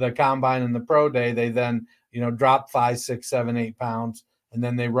the combine and the pro day, they then, drop 5, 6, 7, 8 pounds, and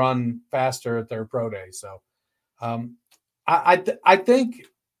then they run faster at their pro day. So I think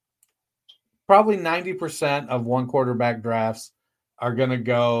probably 90% of one quarterback drafts are going to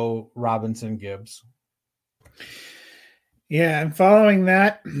go Robinson Gibbs. Yeah, and following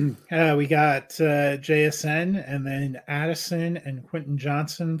that, we got JSN and then Addison and Quentin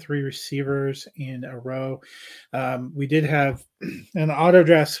Johnson, 3 receivers in a row. We did have an auto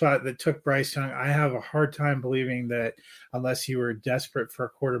draft spot that took Bryce Young. I have a hard time believing that unless you were desperate for a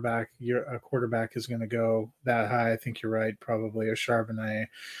quarterback, a quarterback is going to go that high. I think you're right. Probably a Charbonnet,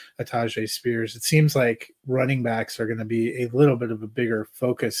 a Tajay Spears. It seems like running backs are going to be a little bit of a bigger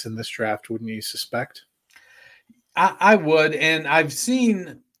focus in this draft, wouldn't you suspect? I would, and I've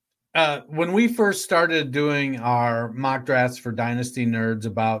seen when we first started doing our mock drafts for Dynasty Nerds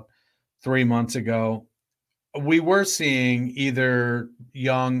about 3 months ago, we were seeing either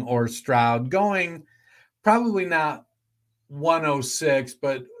Young or Stroud going probably not 106,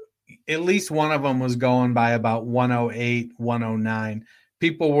 but at least one of them was going by about 108, 109.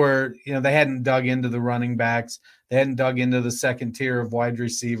 People were, they hadn't dug into the running backs. They hadn't dug into the second tier of wide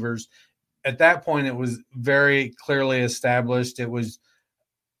receivers. At that point, it was very clearly established. It was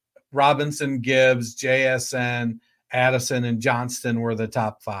Robinson, Gibbs, JSN, Addison, and Johnston were the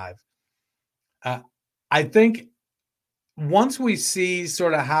top 5. I think once we see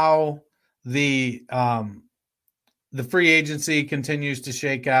sort of how the free agency continues to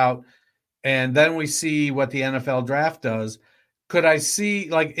shake out, and then we see what the NFL draft does, could I see,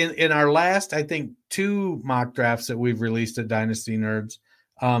 like in our last, I think, 2 mock drafts that we've released at Dynasty Nerds,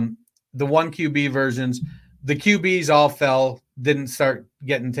 the 1 QB versions, the QBs all didn't start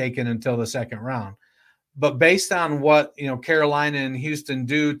getting taken until the second round. But based on what, Carolina and Houston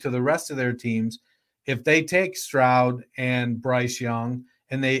do to the rest of their teams, if they take Stroud and Bryce Young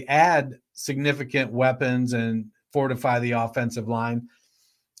and they add significant weapons and fortify the offensive line,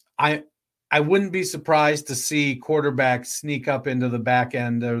 I wouldn't be surprised to see quarterbacks sneak up into the back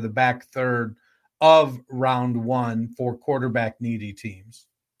end or the back third of round 1 for quarterback needy teams.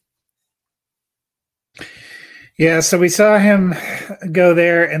 Yeah, so we saw him go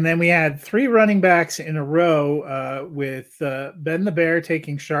there, and then we had 3 running backs in a row with Ben the Bear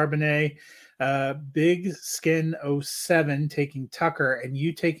taking Charbonnet, Big Skin 07 taking Tucker, and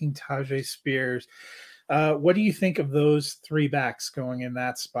you taking Tajay Spears. What do you think of those 3 backs going in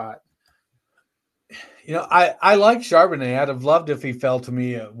that spot? I like Charbonnet. I'd have loved if he fell to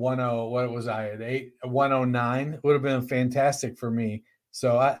me at 10. What was I at 109? Would have been fantastic for me.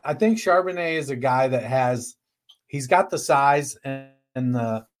 So I think Charbonnet is a guy that he's got the size and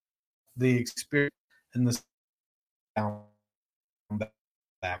the experience and the down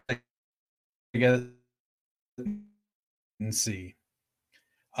back. And see.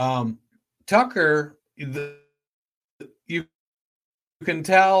 Tucker, you can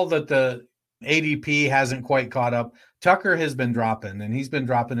tell that the ADP hasn't quite caught up. Tucker has been dropping, and he's been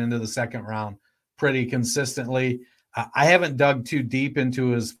dropping into the second round pretty consistently. I haven't dug too deep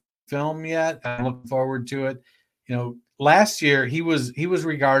into his film yet. I'm looking forward to it. Last year he was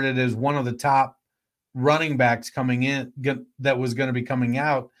regarded as one of the top running backs coming in that was going to be coming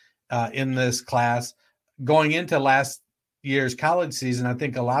out in this class. Going into last year's college season, I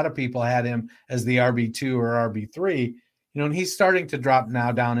think a lot of people had him as the RB2 or RB3, and he's starting to drop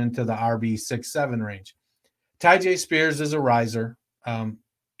now down into the RB6, 7 range. Tajay Spears is a riser.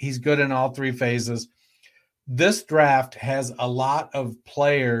 He's good in all 3 phases. This draft has a lot of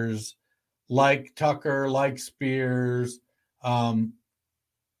players like Tucker, like Spears,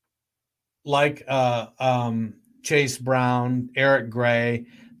 like Chase Brown, Eric Gray,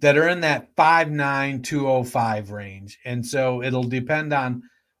 that are in that 5'9", 205 range. And so it'll depend on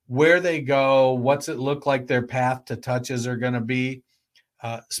where they go, what's it look like their path to touches are going to be.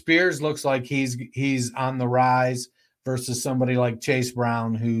 Spears looks like he's on the rise versus somebody like Chase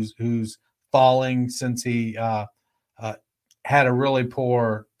Brown who's falling since he had a really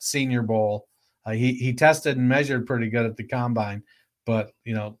poor Senior Bowl. He tested and measured pretty good at the combine, but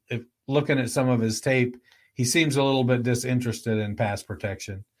if looking at some of his tape, he seems a little bit disinterested in pass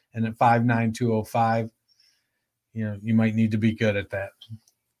protection. And at 5'9", 205, you might need to be good at that.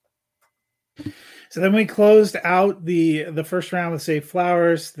 So then we closed out the first round with Zay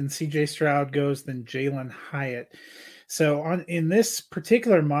Flowers, then CJ Stroud goes, then Jalen Hyatt. So in this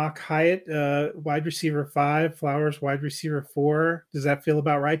particular mock, Hyatt wide receiver 5, Flowers wide receiver 4. Does that feel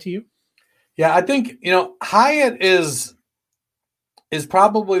about right to you? Yeah, I think Hyatt is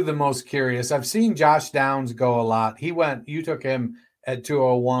probably the most curious. I've seen Josh Downs go a lot. You took him at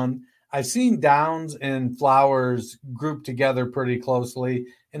 201. I've seen Downs and Flowers grouped together pretty closely,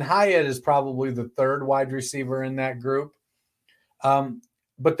 and Hyatt is probably the 3rd wide receiver in that group.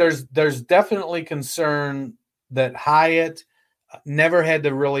 But there's definitely concern that Hyatt never had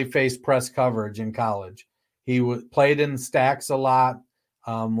to really face press coverage in college. He played in stacks a lot,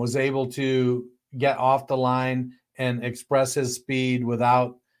 was able to get off the line and express his speed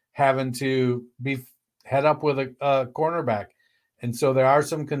without having to be head up with a cornerback. And so there are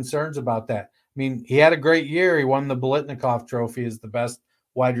some concerns about that. I mean, he had a great year. He won the Biletnikoff Trophy as the best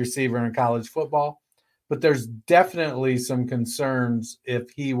wide receiver in college football. But there's definitely some concerns if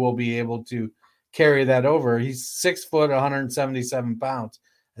he will be able to carry that over. He's 6 foot, 177 pounds.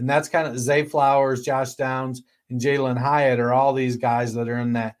 And that's kind of Zay Flowers, Josh Downs, and Jalen Hyatt are all these guys that are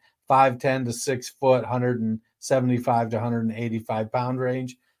in that 5'10" to 6 foot, 175 to 185 pound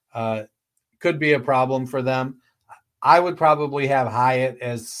range. Could be a problem for them. I would probably have Hyatt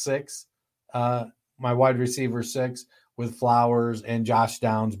as 6, my wide receiver 6, with Flowers and Josh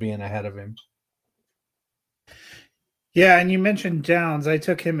Downs being ahead of him. Yeah, and you mentioned Downs. I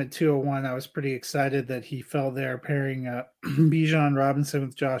took him at 201. I was pretty excited that he fell there, pairing Bijan Robinson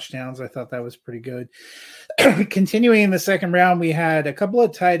with Josh Downs. I thought that was pretty good. Continuing in the second round, we had a couple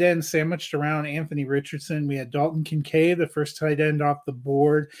of tight ends sandwiched around Anthony Richardson. We had Dalton Kincaid, the first tight end off the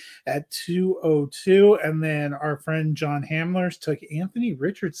board at 202. And then our friend John Hamlers took Anthony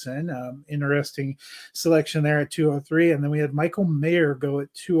Richardson. Interesting selection there at 203. And then we had Michael Mayer go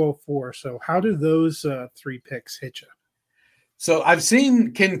at 204. So how do those 3 picks hit you? So I've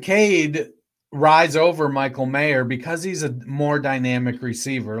seen Kincaid rise over Michael Mayer because he's a more dynamic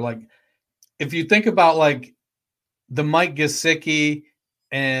receiver. Like if you think about like the Mike Gesicki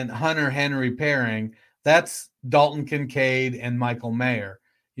and Hunter Henry pairing, that's Dalton Kincaid and Michael Mayer.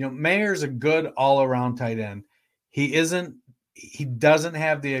 You know, Mayer's a good all-around tight end. He doesn't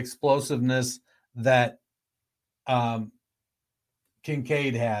have the explosiveness that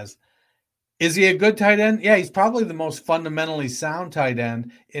Kincaid has. Is he a good tight end? Yeah, he's probably the most fundamentally sound tight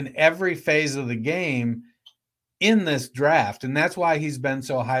end in every phase of the game in this draft, and that's why he's been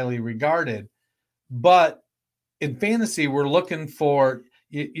so highly regarded. But in fantasy, we're looking for,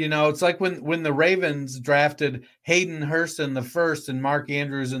 you know, it's like when the Ravens drafted Hayden Hurst in the first and Mark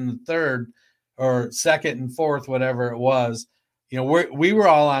Andrews in the third or second and fourth, whatever it was. You know, we were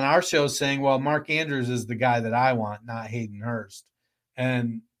all on our show saying, well, Mark Andrews is the guy that I want, not Hayden Hurst.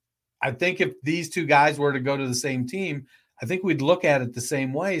 And I think if these two guys were to go to the same team, I think we'd look at it the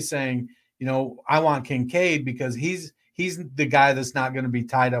same way, saying, you know, I want Kincaid because he's the guy that's not going to be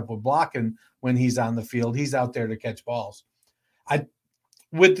tied up with blocking when he's on the field. He's out there to catch balls.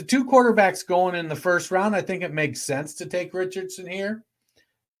 With the 2 quarterbacks going in the first round, I think it makes sense to take Richardson here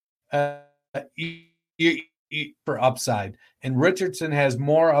for upside. And Richardson has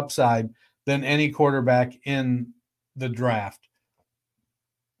more upside than any quarterback in the draft.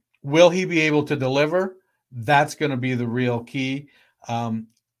 Will he be able to deliver? That's going to be the real key.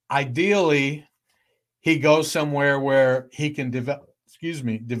 Ideally, he goes somewhere where he can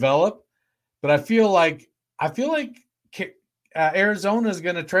develop. But I feel like Arizona is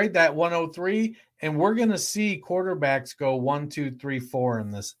going to trade that 103, and we're going to see quarterbacks go 1, 2, 3, 4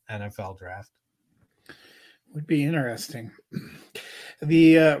 in this NFL draft. Would be interesting.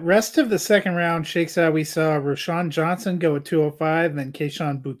 The rest of the second round shakes out. We saw Rashawn Johnson go at 205, then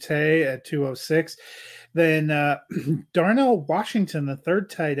Kayshon Boutte at 206. Then Darnell Washington, the third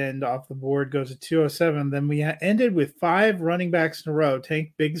tight end off the board, goes at 207. Then we ended with 5 running backs in a row.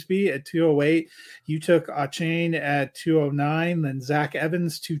 Tank Bigsby at 208. You took Achane at 209. Then Zach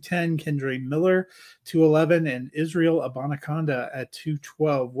Evans, 210. Kendre Miller, 211. And Israel Abanikanda at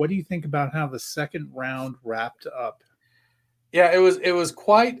 212. What do you think about how the second round wrapped up? Yeah, it was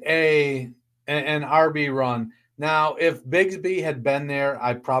quite an RB run. Now, if Bigsby had been there,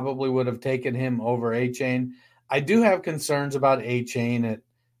 I probably would have taken him over Achane. I do have concerns about Achane at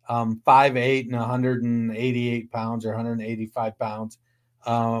 5'8" and 188 pounds or 185 pounds.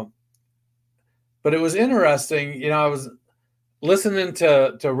 But it was interesting. You know, I was listening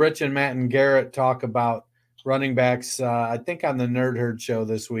to Rich and Matt and Garrett talk about running backs, I think on the Nerd Herd show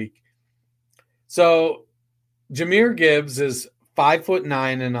this week. So Jahmyr Gibbs is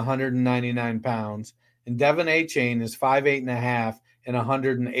 5'9" and 199 pounds. And Devin Achane is 5'8.5" and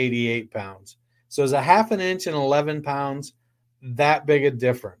 188 pounds. So it's a half an inch and 11 pounds, that big a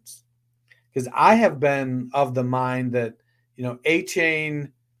difference. Because I have been of the mind that, you know,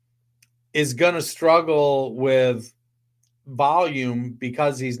 Achane is going to struggle with volume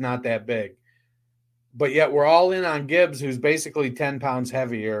because he's not that big. But yet we're all in on Gibbs, who's basically 10 pounds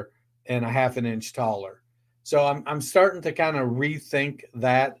heavier and a half an inch taller. So I'm starting to kind of rethink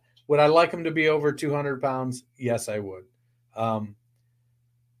that. Would I like him to be over 200 pounds? Yes, I would.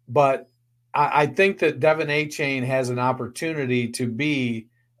 But I think that Devin Achane has an opportunity to be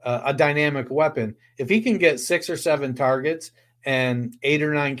a dynamic weapon. If he can get 6 or 7 targets and 8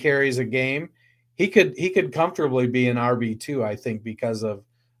 or 9 carries a game, he could comfortably be an RB2, I think, because of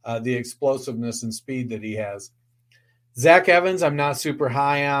the explosiveness and speed that he has. Zach Evans, I'm not super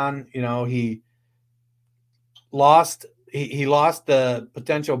high on. He lost the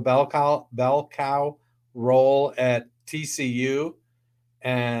potential bell cow role at TCU,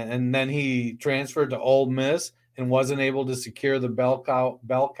 and then he transferred to Ole Miss and wasn't able to secure the bell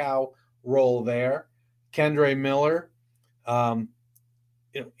cow role there. Kendre Miller,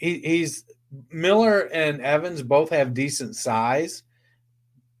 he's Miller and Evans both have decent size,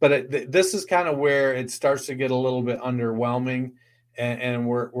 but this is kind of where it starts to get a little bit underwhelming, and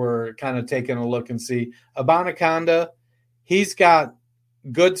we're kind of taking a look and see. Abanikanda, he's got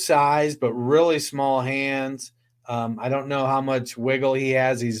good size but really small hands. I don't know how much wiggle he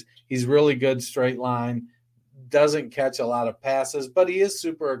has. He's really good straight line, doesn't catch a lot of passes, but he is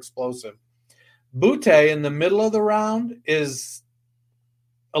super explosive. Butte in the middle of the round is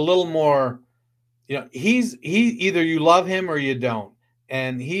a little more, he either you love him or you don't.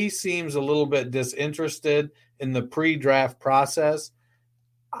 And he seems a little bit disinterested in the pre-draft process.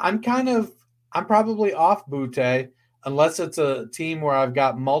 I'm probably off Butte unless it's a team where I've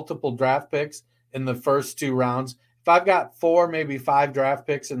got multiple draft picks in the first 2 rounds. If I've got 4, maybe 5 draft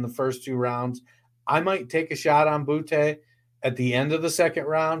picks in the first 2 rounds, I might take a shot on Butte at the end of the second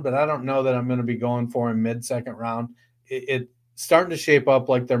round, but I don't know that I'm going to be going for him mid-second round. It's starting to shape up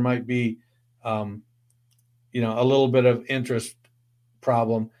like there might be, a little bit of interest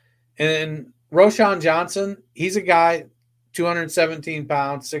problem. And Roschon Johnson, he's a guy, 217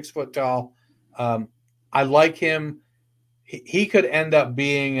 pounds, 6 foot tall. I like him. He could end up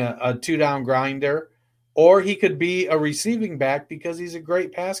being a 2-down grinder, or he could be a receiving back because he's a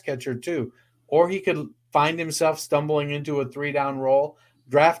great pass catcher too. Or he could find himself stumbling into a 3-down role.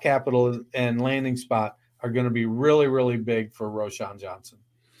 Draft capital and landing spot are going to be really, really big for Roschon Johnson.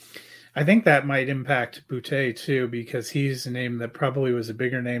 I think that might impact Butte too, because he's a name that probably was a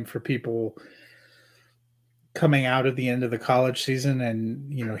bigger name for people coming out at the end of the college season.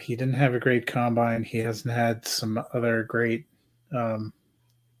 And, he didn't have a great combine. He hasn't had some other great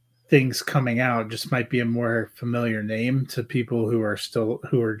things coming out. Just might be a more familiar name to people who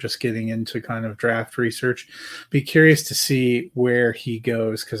are just getting into kind of draft research. Be curious to see where he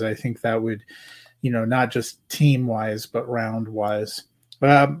goes, because I think that would, not just team wise, but round wise.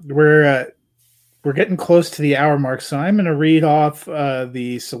 We're getting close to the hour mark, so I'm going to read off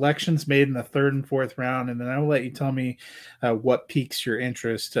the selections made in the 3rd and 4th round, and then I will let you tell me what piques your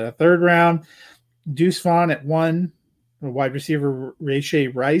interest. 3rd round, Deuce Vaughn at 1, wide receiver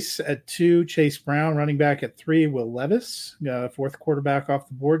Rashee Rice at 2, Chase Brown, running back at 3, Will Levis, 4th quarterback off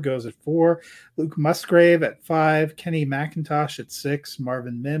the board, goes at 4, Luke Musgrave at 5, Kenny McIntosh at 6,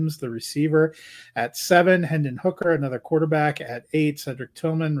 Marvin Mims, the receiver, at 7, Hendon Hooker, another quarterback, at 8, Cedric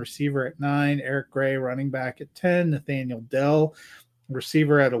Tillman, receiver, at 9, Eric Gray, running back, at 10, Nathaniel Dell,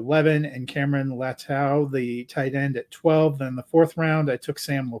 receiver, at 11, and Cameron Latow, the tight end, at 12. Then the 4th round, I took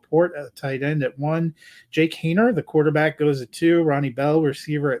Sam Laporte, a tight end, at 1. Jake Haener, the quarterback, goes at 2. Ronnie Bell,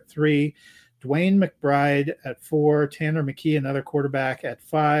 receiver, at 3. Dwayne McBride at 4. Tanner McKee, another quarterback, at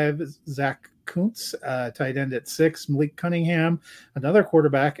 5. Zach Kuntz, tight end, at 6. Malik Cunningham, another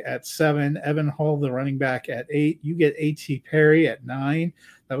quarterback, at 7. Evan Hull, the running back, at 8. You get A.T. Perry at 9.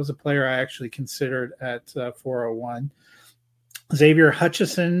 That was a player I actually considered at 401. Xavier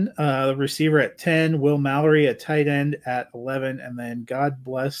Hutchison, the receiver, at 10. Will Mallory, a tight end, at 11. And then God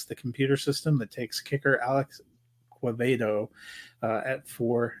bless the computer system that takes kicker Alex Quevedo at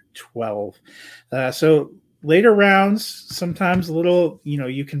 412. So later rounds, sometimes a little,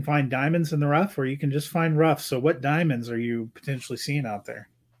 you can find diamonds in the rough, or you can just find rough. So what diamonds are you potentially seeing out there?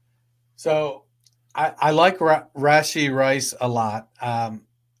 So I like Rashee Rice a lot.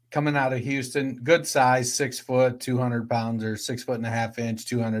 Coming out of Houston, good size, 6 foot, 200 pounds, or 6.5 inches,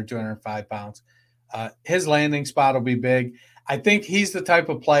 205 pounds. His landing spot will be big. I think he's the type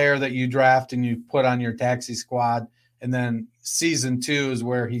of player that you draft and you put on your taxi squad, and then season 2 is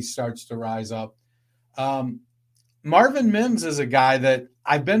where he starts to rise up. Marvin Mims is a guy that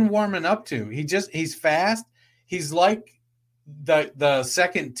I've been warming up to. He's fast. He's like the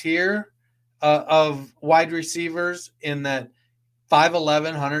second tier of wide receivers in that 5'11",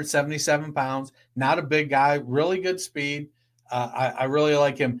 177 pounds, not a big guy, really good speed. I really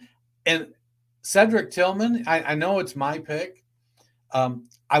like him. And Cedric Tillman, I know it's my pick.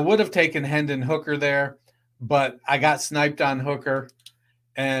 I would have taken Hendon Hooker there, but I got sniped on Hooker.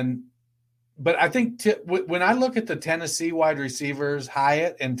 But I think when I look at the Tennessee wide receivers,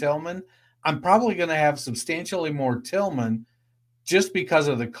 Hyatt and Tillman, I'm probably going to have substantially more Tillman just because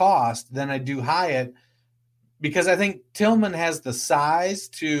of the cost than I do Hyatt, because I think Tillman has the size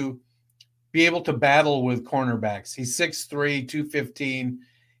to be able to battle with cornerbacks. He's 6'3", 215.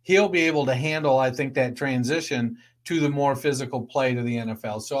 He'll be able to handle, I think, that transition to the more physical play to the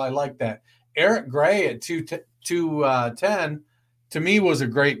NFL. So I like that. Eric Gray at 210 to me was a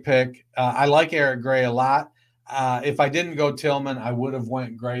great pick. I like Eric Gray a lot. If I didn't go Tillman, I would have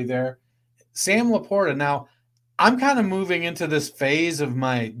went Gray there. Sam Laporta. Now, I'm kind of moving into this phase of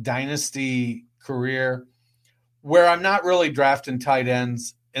my dynasty career where I'm not really drafting tight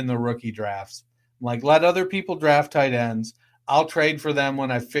ends in the rookie drafts. Like, let other people draft tight ends. I'll trade for them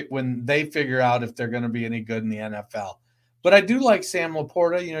when they figure out if they're going to be any good in the NFL. But I do like Sam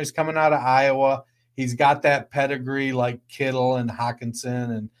Laporta. You know, he's coming out of Iowa. He's got that pedigree like Kittle and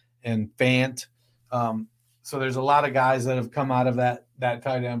Hockenson and Fant. So there's a lot of guys that have come out of that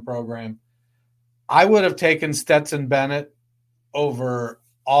tight end program. I would have taken Stetson Bennett over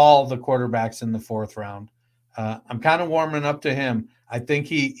all the quarterbacks in the fourth round. I'm kind of warming up to him. I think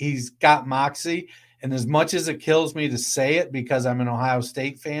he's got moxie. And as much as it kills me to say it because I'm an Ohio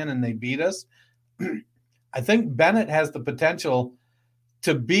State fan and they beat us, I think Bennett has the potential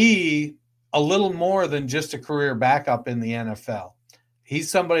to be a little more than just a career backup in the NFL.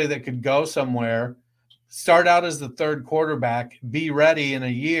 He's somebody that could go somewhere, start out as the third quarterback, be ready in a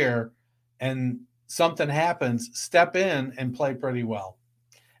year, and something happens, step in and play pretty well.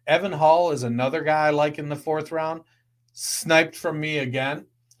 Evan Hall is another guy I like in the fourth round. Sniped from me again.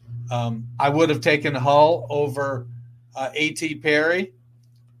 I would have taken Hull over A.T. Perry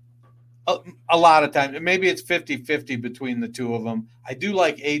a lot of times. Maybe it's 50-50 between the two of them. I do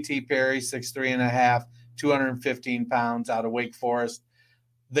like A.T. Perry, 6'3.5", 215 pounds out of Wake Forest.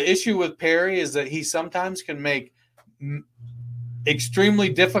 The issue with Perry is that he sometimes can make extremely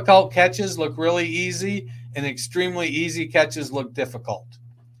difficult catches look really easy and extremely easy catches look difficult.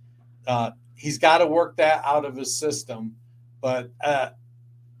 He's got to work that out of his system. But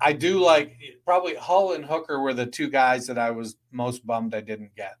I do like probably Hull and Hooker were the two guys that I was most bummed I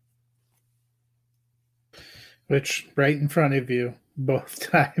didn't get. Which right in front of you both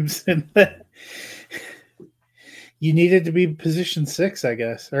times. You needed to be position 6, I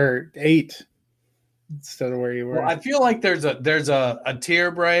guess, or 8 instead of where you were. Well, I feel like there's a tier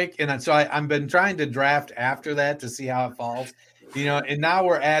break, and so I've been trying to draft after that to see how it falls. You know, and now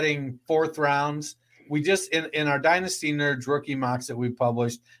we're adding fourth rounds. We just in our Dynasty Nerds rookie mocks that we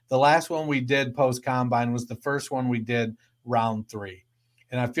published, the last one we did post combine was the first one we did round 3.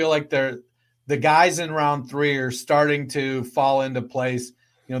 And I feel like the guys in round 3 are starting to fall into place.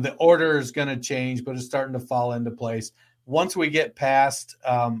 You know, the order is going to change, but it's starting to fall into place. Once we get past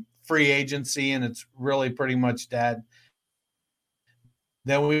free agency and it's really pretty much dead,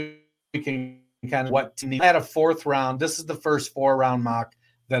 then we can kind of I had a fourth round. This is the first 4-round mock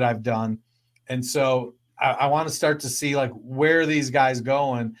that I've done. And so I want to start to see like where are these guys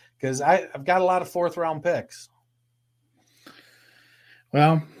going, because I've got a lot of fourth round picks.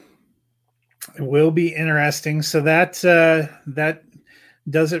 Well, it will be interesting. So that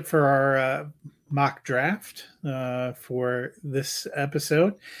does it for our mock draft for this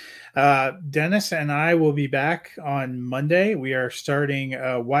episode. Dennis and I will be back on Monday. We are starting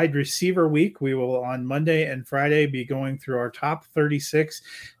wide receiver week. We will on Monday and Friday be going through our top 36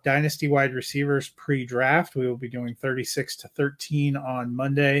 dynasty wide receivers pre-draft. We will be doing 36 to 13 on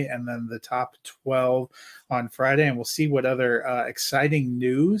Monday and then the top 12 on Friday. And we'll see what other exciting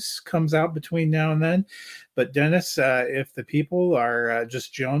news comes out between now and then. But Dennis, if the people are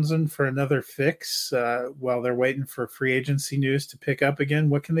just jonesing for another fix while they're waiting for free agency news to pick up again,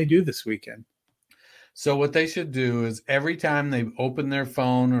 what can they do this weekend? So what they should do is every time they open their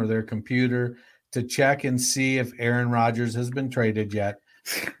phone or their computer to check and see if Aaron Rodgers has been traded yet,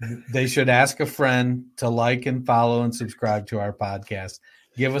 they should ask a friend to like and follow and subscribe to our podcast.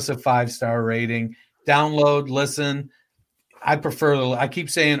 Give us a 5-star rating, download, listen. I prefer, I keep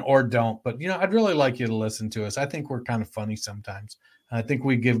saying or don't, but, you know, I'd really like you to listen to us. I think we're kind of funny sometimes. I think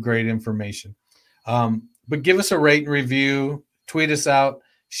we give great information. But give us a rate and review, tweet us out,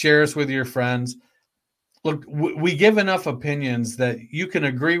 share us with your friends. Look, we give enough opinions that you can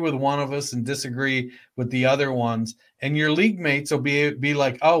agree with one of us and disagree with the other ones. And your league mates will be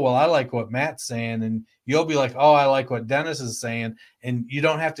like, oh, well, I like what Matt's saying. And you'll be like, oh, I like what Dennis is saying. And you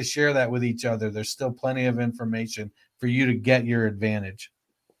don't have to share that with each other. There's still plenty of information for you to get your advantage.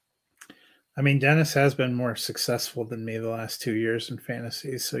 I mean, Dennis has been more successful than me the last 2 years in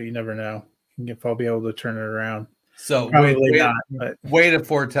fantasy, so you never know if I'll be able to turn it around. So way to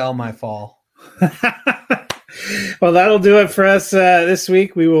foretell my fall. Well, that'll do it for us this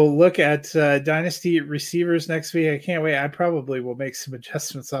week. We will look at dynasty receivers next week. I can't wait. I probably will make some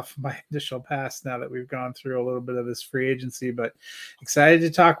adjustments off of my initial pass now that we've gone through a little bit of this free agency, but excited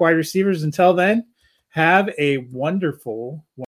to talk wide receivers. Until then, have a wonderful